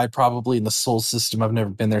 Mars High, probably in the Sol system. I've never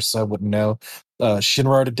been there, so I wouldn't know.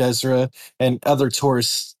 Shinra to Desra, and other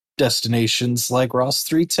tourist destinations like Ross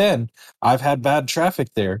 310. I've had bad traffic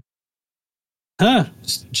there. Huh.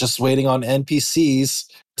 Just waiting on NPCs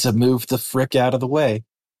to move the frick out of the way.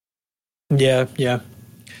 Yeah.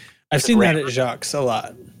 I've seen that at Jacques a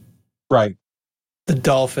lot. Right. The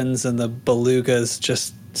dolphins and the belugas,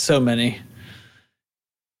 just so many.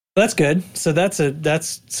 That's good. So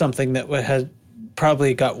that's something that had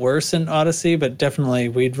probably got worse in Odyssey, but definitely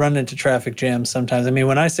we'd run into traffic jams sometimes. I mean,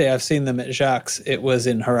 when I say I've seen them at Jacques, it was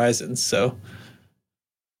in Horizons, so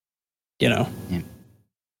Yeah.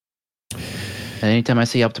 Anytime I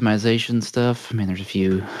see optimization stuff, I mean, there's a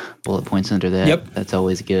few bullet points under that. Yep. That's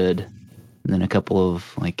always good. And then a couple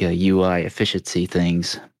of like UI efficiency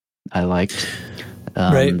things I liked.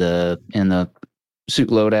 Right. In the suit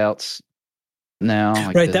loadouts now.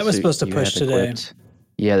 Like right, that was supposed to push today.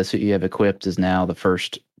 Yeah, the suit you have equipped is now the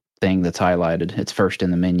first thing that's highlighted. It's first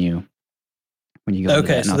in the menu when you go.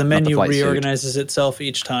 Okay, so the menu reorganizes itself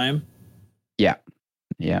each time. Yeah.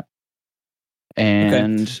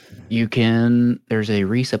 And you can, there's a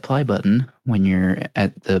resupply button when you're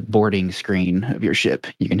at the boarding screen of your ship.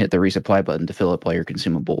 You can hit the resupply button to fill up all your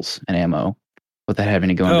consumables and ammo without having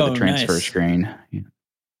to go into the transfer screen. Yeah.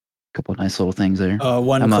 A couple of nice little things there.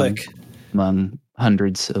 One click. Among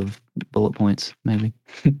hundreds of bullet points, maybe.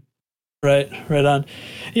 Right on.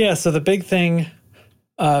 Yeah, so the big thing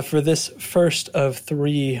for this first of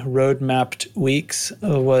 3 road-mapped weeks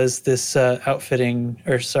was this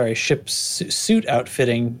ship suit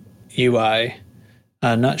outfitting UI,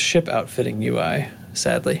 not ship outfitting UI,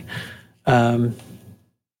 sadly.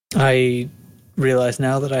 I realize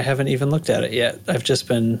now that I haven't even looked at it yet. I've just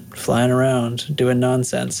been flying around doing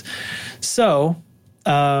nonsense. So,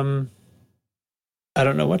 I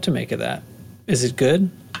don't know what to make of that. Is it good?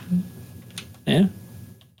 Yeah.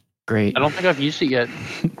 Great. I don't think I've used it yet.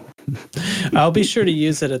 I'll be sure to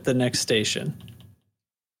use it at the next station.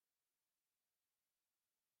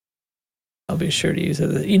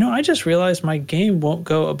 I just realized my game won't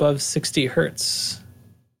go above 60 hertz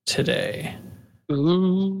today.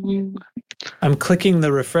 Ooh. I'm clicking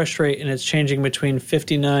the refresh rate and it's changing between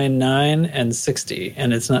 59.9 and 60,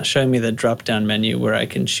 and it's not showing me the drop-down menu where I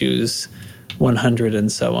can choose 100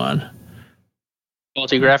 and so on.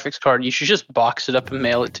 Multi-graphics card. You should just box it up and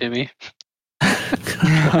mail it to me.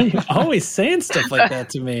 Why are you always saying stuff like that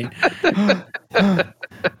to me?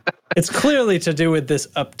 It's clearly to do with this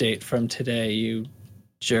update from today, you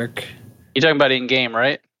jerk. You're talking about in-game,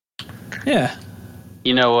 right? Yeah.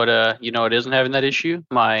 You know what isn't having that issue?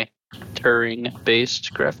 My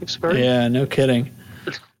Turing-based graphics card. Yeah, no kidding.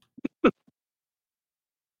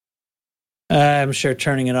 I'm sure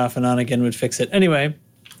turning it off and on again would fix it. Anyway,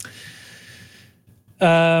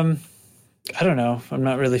 I don't know. I'm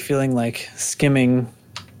not really feeling like skimming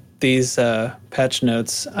these patch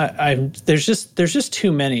notes. There's just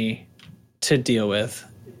too many to deal with,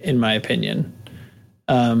 in my opinion.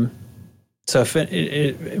 So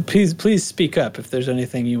please speak up if there's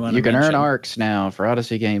anything you want to mention. You can earn ARCs now for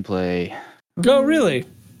Odyssey gameplay. Oh, really?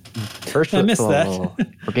 First I missed that.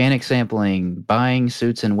 Organic sampling, buying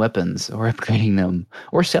suits and weapons, or upgrading them,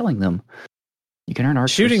 or selling them. You can earn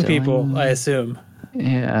ARCs shooting for selling people, them. I assume.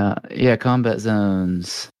 Yeah, combat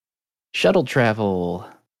zones, shuttle travel.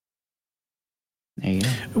 There you go.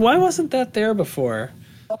 Why wasn't that there before?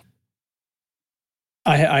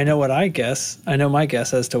 I know what I guess. I know my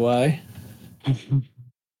guess as to why.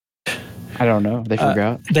 I don't know. They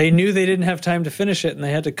forgot. They knew they didn't have time to finish it, and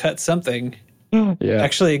they had to cut something. Yeah.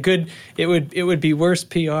 Actually, it would be worse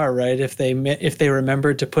PR, right? If they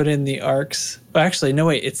remembered to put in the ARCs. Well, actually, no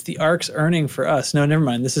wait. It's the ARCs earning for us. No, never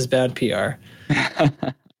mind. This is bad PR.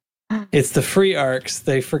 It's the free ARCs.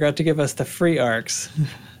 They forgot to give us the free ARCs.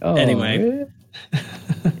 Oh, anyway. Really?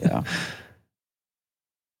 Yeah.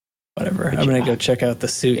 Whatever. I'm gonna go check out the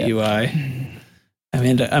suit UI.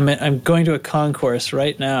 I'm going to a concourse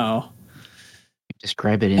right now.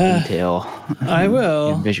 Describe it in detail. I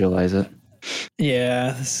will visualize it.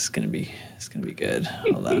 Yeah, this is gonna be good.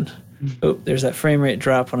 Hold on. Oh, there's that frame rate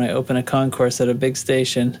drop when I open a concourse at a big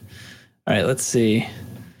station. All right, let's see.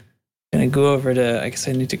 I'm gonna go over to. I guess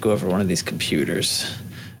I need to go over one of these computers.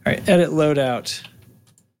 All right, edit loadout.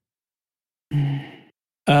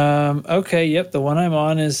 Okay, yep, the one I'm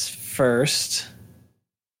on is first.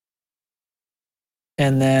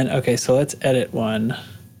 And then, okay, so let's edit one.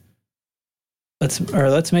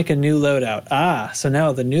 Let's make a new loadout. So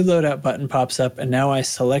now the new loadout button pops up, and now I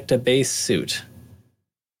select a base suit.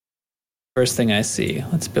 First thing I see.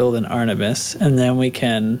 Let's build an Artemis, and then we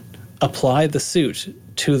can apply the suit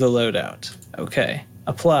to the loadout. Okay,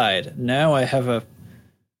 applied. Now I have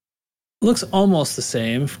looks almost the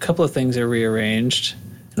same. A couple of things are rearranged,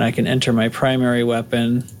 and I can enter my primary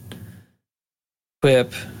weapon,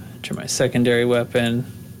 equip, enter my secondary weapon,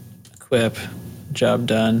 equip, job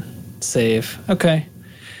done, save. Okay.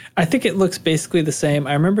 I think it looks basically the same.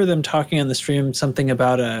 I remember them talking on the stream something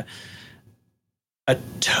about a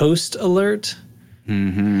toast alert.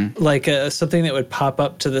 Mm-hmm. Like something that would pop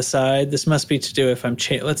up to the side. This must be to do if I'm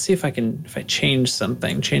let's see if I change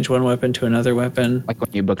something, change one weapon to another weapon. Like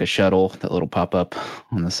when you book a shuttle, that little pop up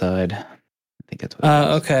on the side. I think that's what it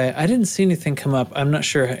is. Okay. I didn't see anything come up. I'm not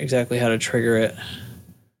sure exactly how to trigger it.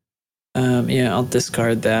 Yeah, I'll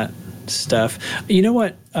discard that stuff. You know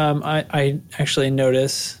what? I actually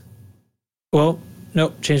notice. Well,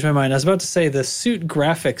 nope, changed my mind. I was about to say the suit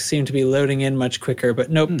graphics seem to be loading in much quicker,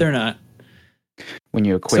 but nope, they're not. When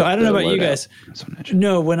you equip. So I don't know about you guys. Loadout.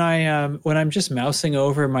 No, when I'm just mousing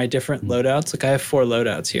over my different loadouts, like I have 4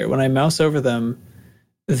 loadouts here. When I mouse over them,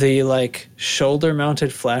 the like shoulder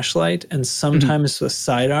mounted flashlight and sometimes the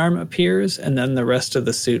sidearm appears, and then the rest of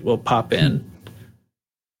the suit will pop in.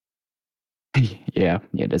 Yeah,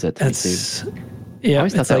 it does that to me too. Yeah, I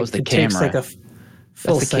always thought that was the camera. Like a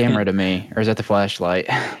full That's the camera to me, or is that the flashlight?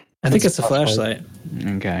 I think it's a flashlight.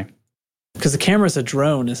 Okay. Because the camera's a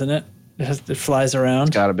drone, isn't it? It flies around.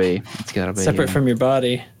 It's gotta be. Separate from your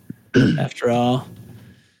body, after all.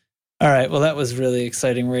 All right. Well, that was really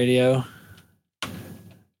exciting radio.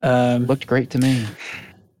 Looked great to me.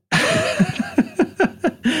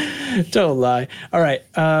 Don't lie. All right.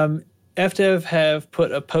 FDev have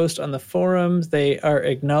put a post on the forums. They are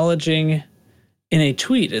acknowledging in a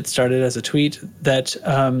tweet, it started as a tweet, that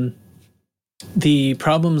the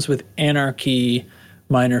problems with anarchy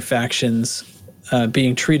minor factions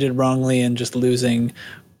being treated wrongly and just losing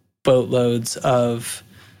boatloads of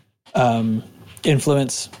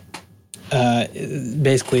influence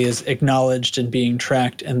basically is acknowledged and being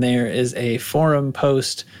tracked. And there is a forum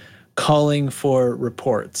post calling for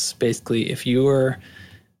reports. Basically, if you are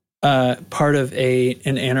part of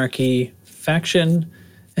an anarchy faction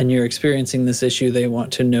and you're experiencing this issue, they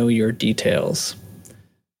want to know your details.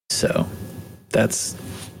 So that's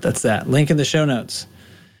that. Link in the show notes.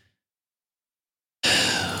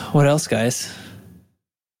 What else, guys?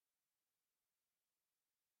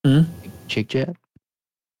 Chig chat.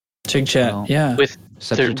 Chig chat, Well, yeah. With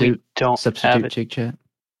Substitute. we don't have Substitute it. Chig chat.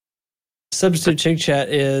 Substitute Chig chat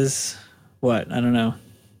is what? I don't know.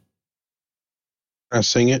 I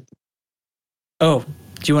sing it. Oh,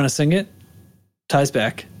 do you want to sing it? Ty's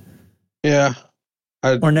back. Yeah.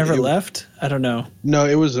 Or never left? I don't know. No,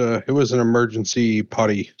 it was an emergency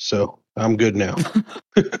potty, so I'm good now.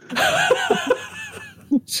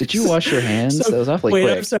 Did you wash your hands? That was awfully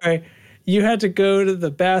quick. I'm sorry. You had to go to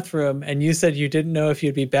the bathroom, and you said you didn't know if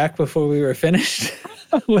you'd be back before we were finished.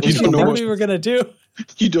 What did you know we were going to do?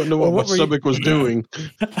 You don't know what my stomach was doing.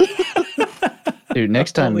 Dude,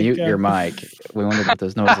 next time mute your mic. We wondered what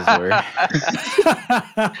those noises were.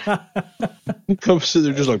 I'm sitting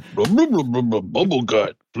there just like blah blah blah blah blah bubble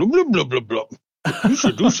gut blah blah blah blah blah. You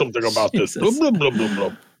should do something about this. Blah blah blah blah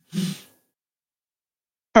blah.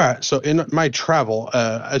 All right, so in my travel,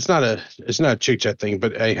 it's not a Chig chat thing,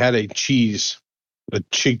 but I had a Chig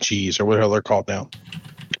cheese or whatever they're called now.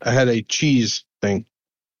 I had a cheese thing.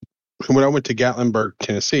 When I went to Gatlinburg,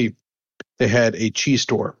 Tennessee, they had a cheese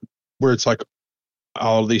store where it's like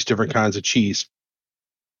all of these different kinds of cheese.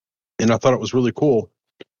 And I thought it was really cool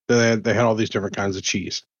that they had all these different kinds of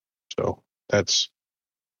cheese. So that's,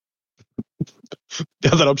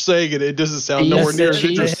 now that I'm saying it, it doesn't sound nowhere near as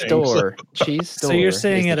interesting. Store. Cheese store. So you're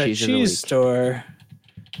saying at a cheese store,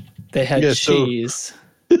 they had cheese.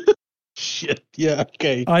 Shit. Yeah.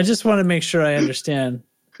 Okay. I just want to make sure I understand.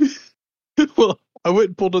 Well, I went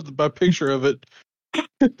and pulled up my picture of it.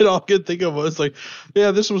 And all I could think of was like,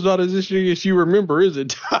 yeah, this was not as interesting as you remember, is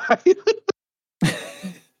it? Good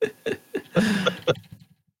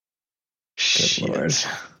Lord.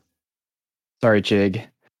 Sorry, Chig.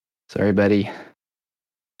 Sorry, buddy.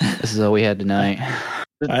 This is all we had tonight.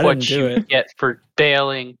 I What didn't you do it. get for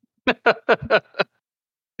bailing.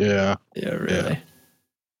 Yeah. Yeah, really.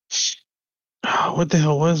 Oh, what the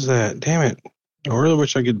hell was that? Damn it. I really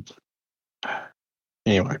wish I could.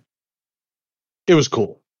 Anyway. It was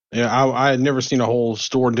cool. Yeah, I had never seen a whole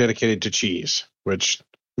store dedicated to cheese, which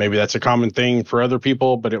maybe that's a common thing for other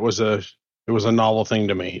people, but it was a novel thing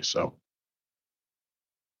to me. So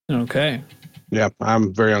Okay. yeah,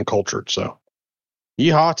 I'm very uncultured. So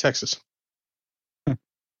yeehaw, Texas.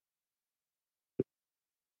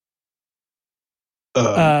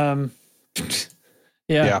 Yeah.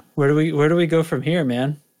 Where do we go from here,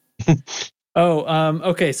 man?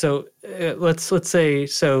 Okay. So let's say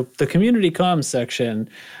the community comms section,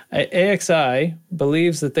 AXI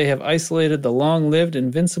believes that they have isolated the long-lived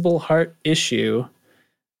invincible heart issue,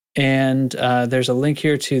 and there's a link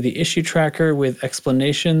here to the issue tracker with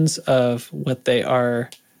explanations of what they are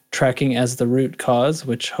tracking as the root cause,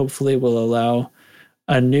 which hopefully will allow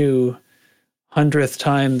a new 100th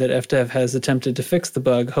time that FDev has attempted to fix the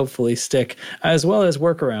bug hopefully stick, as well as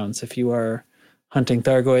workarounds if you are hunting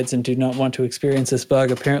Thargoids and do not want to experience this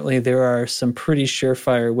bug. Apparently there are some pretty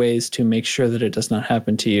surefire ways to make sure that it does not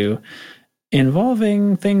happen to you,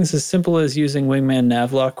 involving things as simple as using Wingman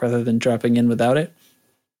Navlock rather than dropping in without it,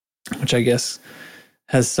 which I guess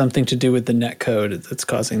has something to do with the netcode that's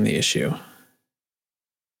causing the issue.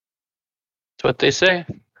 That's what they say.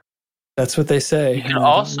 That's what they say. You can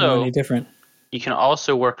also any different. You can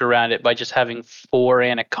also work around it by just having 4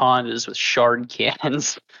 anacondas with shard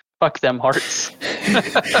cannons. Fuck them hearts.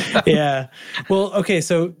 Yeah. Well, okay,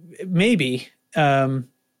 so maybe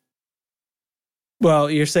Well,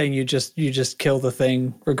 you're saying you just kill the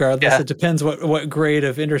thing regardless. Yeah. It depends what grade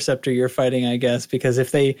of interceptor you're fighting, I guess. Because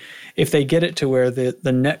if they get it to where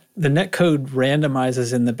the net code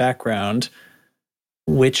randomizes in the background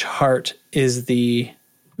which heart is the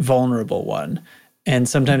vulnerable one. And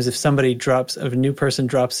sometimes if a new person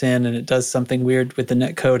drops in and it does something weird with the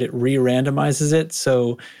net code, it re-randomizes it.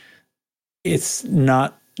 So it's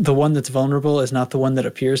not the one that's vulnerable is not the one that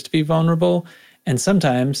appears to be vulnerable. And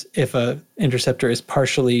sometimes if a interceptor is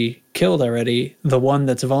partially killed already, the one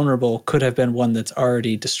that's vulnerable could have been one that's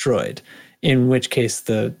already destroyed, in which case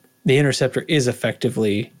the interceptor is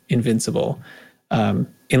effectively invincible,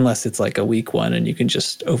 unless it's like a weak one and you can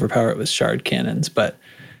just overpower it with shard cannons. But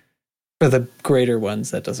for the greater ones,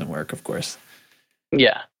 that doesn't work, of course.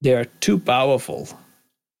 Yeah. They are too powerful.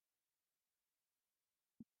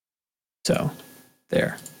 So,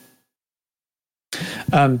 there.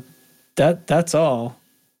 That's all.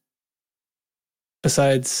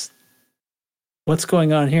 Besides, what's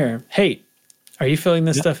going on here? Hey, are you filling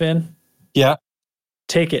this stuff in? Yeah.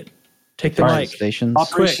 Take it. Take the mic. Stations.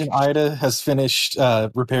 Operation Ida has finished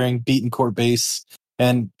repairing Beaten Court Base,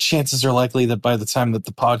 and chances are likely that by the time that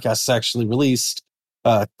the podcast is actually released,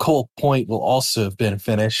 Cole Point will also have been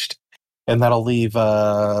finished, and that'll leave,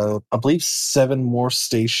 I believe, 7 more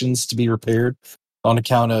stations to be repaired on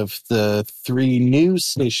account of the 3 new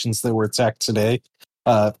stations that were attacked today.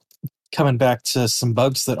 Coming back to some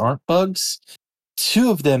bugs that aren't bugs,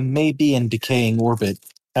 2 of them may be in decaying orbit,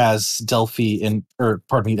 as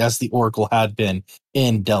as the Oracle had been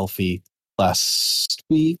in Delphi last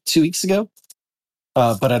week, 2 weeks ago,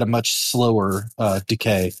 but at a much slower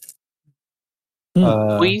decay.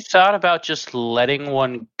 We thought about just letting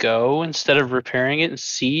one go instead of repairing it and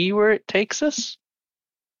see where it takes us.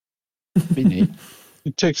 Be neat.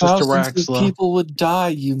 It takes us to Thousands of Raxla. people would die,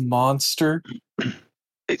 you monster.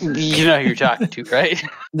 You know who you're talking to, right?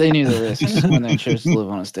 They knew the risks when they chose to live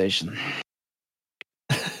on a station.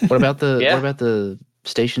 What about the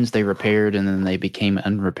stations they repaired and then they became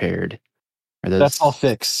unrepaired? That's all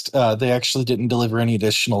fixed. They actually didn't deliver any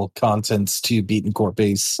additional contents to Beaten Court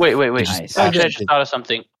Base. Wait. Nice. Actually, I just thought of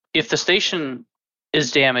something. If the station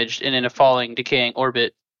is damaged and in a falling, decaying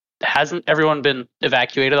orbit, hasn't everyone been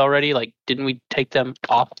evacuated already? Like, didn't we take them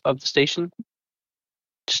off of the station?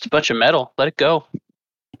 Just a bunch of metal. Let it go.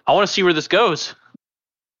 I want to see where this goes.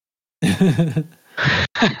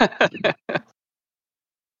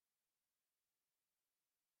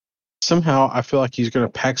 Somehow, I feel like he's going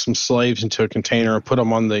to pack some slaves into a container and put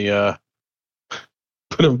them on the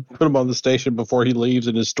put them on the station before he leaves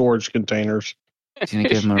in his storage containers. He's gonna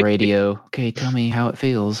give him a radio. Okay, tell me how it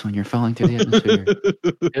feels when you're falling through the atmosphere.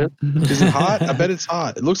 Is it hot? I bet it's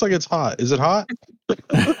hot. It looks like it's hot. Is it hot?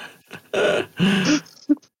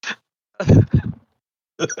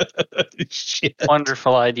 Shit.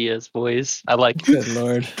 Wonderful ideas, boys. I like it. Good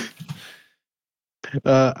Lord.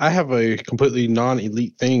 I have a completely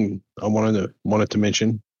non-elite thing I wanted to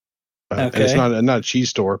mention. And it's not a cheese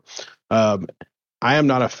store. I am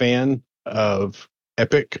not a fan of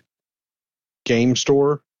Epic Game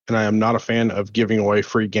Store, and I am not a fan of giving away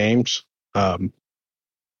free games.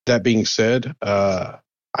 That being said, I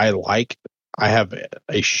have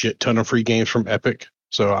a shit ton of free games from Epic,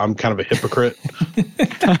 so I'm kind of a hypocrite.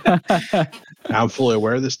 I'm fully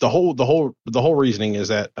aware of this. The whole reasoning is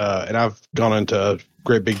that, and I've gone into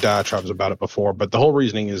great big diatribes about it before, but the whole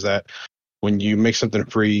reasoning is that when you make something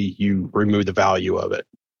free, you remove the value of it.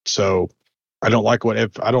 So I don't like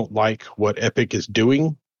what Epic is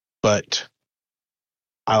doing, but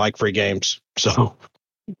I like free games. So,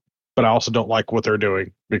 but I also don't like what they're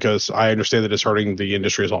doing because I understand that it's hurting the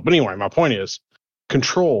industry as well. But anyway, my point is,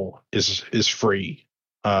 Control is free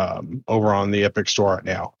over on the Epic Store right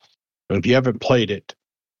now. And if you haven't played it,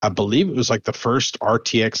 I believe it was like the first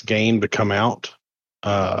RTX game to come out,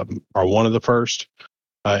 or one of the first.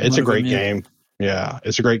 It's a great game. Yeah,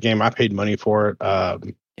 it's a great game. I paid money for it.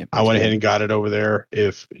 I went ahead and got it over there.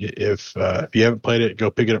 If you haven't played it,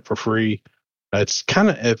 go pick it up for free. It's kind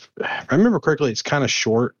of, if I remember correctly, it's kind of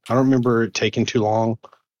short. I don't remember it taking too long,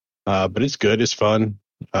 but it's good. It's fun.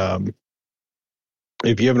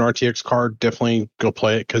 If you have an RTX card, definitely go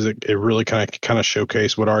play it because it really kind of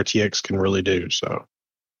showcase what RTX can really do. So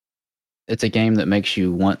it's a game that makes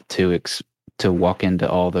you want to walk into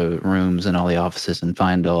all the rooms and all the offices and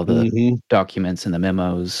find all the documents and the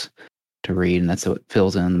memos to read, and that's what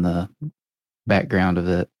fills in the background of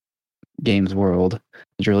the game's world.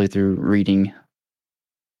 It's really through reading.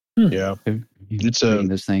 Yeah, it's reading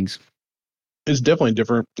those things. It's definitely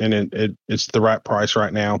different, and it's the right price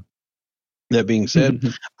right now. That being said,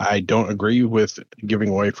 I don't agree with giving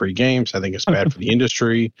away free games. I think it's bad for the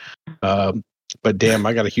industry. But damn,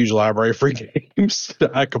 I got a huge library of free games.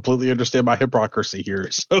 I completely understand my hypocrisy here.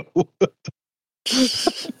 So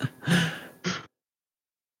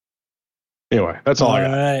anyway, that's all I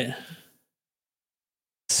got. All right.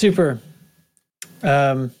 Super.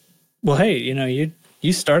 Well, hey,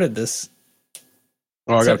 you started this.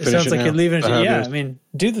 Oh, I got to finish it. Sounds like you're leaving it. Yeah, I mean,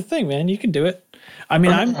 do the thing, man. You can do it. I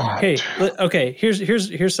mean, okay.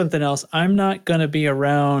 Here's something else. I'm not gonna be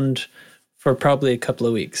around for probably a couple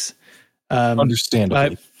of weeks.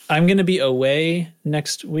 Understandably. I'm going to be away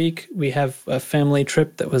next week. We have a family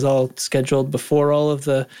trip that was all scheduled before all of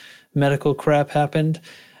the medical crap happened.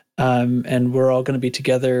 And we're all going to be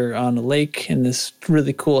together on a lake in this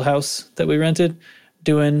really cool house that we rented,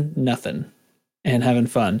 doing nothing and having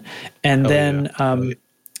fun. And the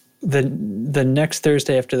next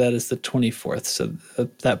Thursday after that is the 24th. So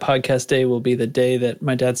that podcast day will be the day that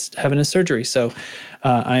my dad's having his surgery. So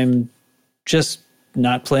I'm just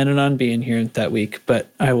not planning on being here that week, but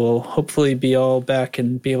I will hopefully be all back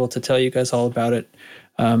and be able to tell you guys all about it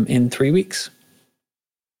in 3 weeks.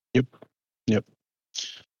 Yep.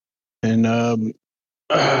 And I'm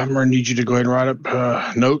going to need you to go ahead and write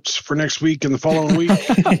up notes for next week and the following week.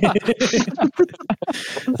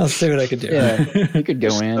 I'll see what I can do. Yeah, you could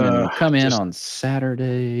go in and come in on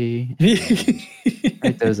Saturday.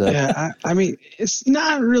 Write those up. Yeah, I mean, it's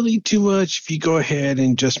not really too much if you go ahead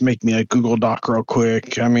and just make me a Google Doc real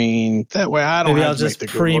quick. I mean, that way I don't Maybe have I'll to just make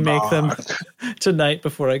the pre-make Google them Doc. tonight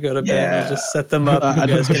before I go to bed. I'll just set them up. You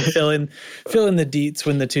guys can fill in the deets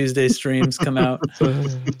when the Tuesday streams come out. For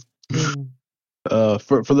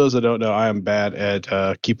those that don't know, I am bad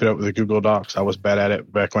at keeping up with the Google Docs. I was bad at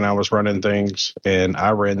it back when I was running things, and I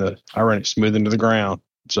ran it smooth into the ground.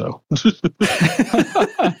 So,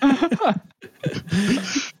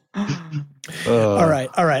 all right.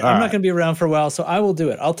 I'm not going to be around for a while, so I will do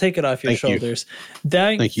it. I'll take it off your shoulders.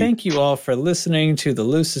 Thank you all for listening to the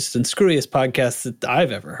loosest and screwiest podcast that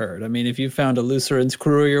I've ever heard. I mean, if you found a looser and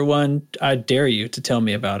screwier one, I dare you to tell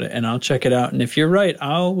me about it, and I'll check it out. And if you're right,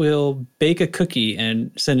 I will bake a cookie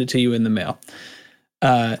and send it to you in the mail.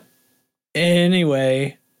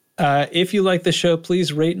 Anyway, if you like the show,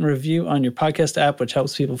 please rate and review on your podcast app, which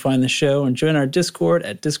helps people find the show, and join our Discord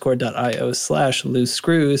at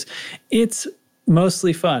discord.io/loosescrews. It's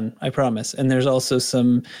mostly fun, I promise. And there's also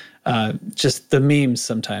some just the memes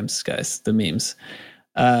sometimes, guys, the memes.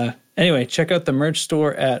 Anyway, check out the merch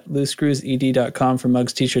store at loosescrewsed.com for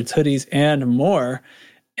mugs, t-shirts, hoodies, and more.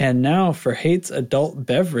 And now for Hate's adult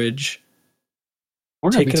beverage,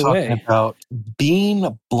 we're going to be talking about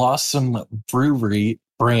Bean Blossom Brewery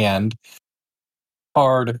brand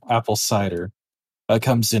hard apple cider.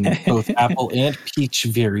 Comes in both apple and peach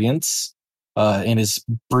variants, and is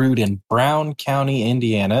brewed in Brown County,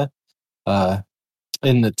 Indiana,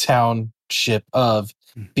 in the township of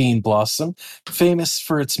Bean Blossom, famous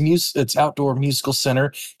for its outdoor musical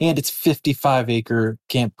center and its 55-acre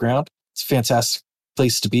campground. It's a fantastic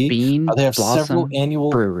place to be. Bean they have Blossom several annual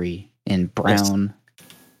brewery in Brown.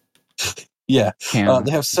 Yes. Yeah,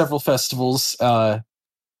 they have several festivals. And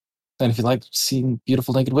if you like seeing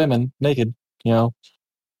beautiful naked women naked, well,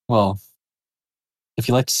 if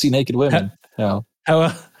you like to see naked women, don't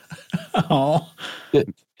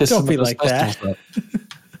be like that.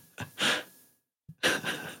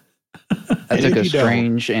 I took a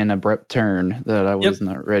strange and abrupt turn that I was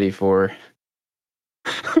not ready for.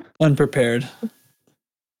 Unprepared.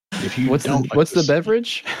 What's the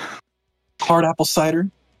beverage? Hard apple cider.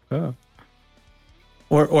 Oh.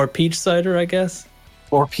 Or peach cider, I guess.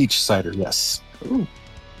 Or peach cider, yes. Ooh.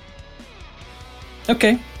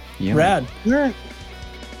 Okay. Yeah. Rad. Yeah.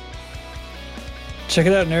 Check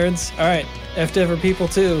it out, nerds. All right. F to ever people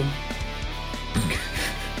too.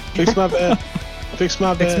 Fix my bed. Fix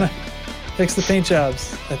my bed. Fix the paint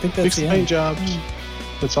jobs. I think that's the paint jobs.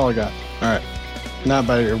 That's all I got. All right. Not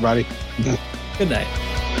bad, everybody. Good night.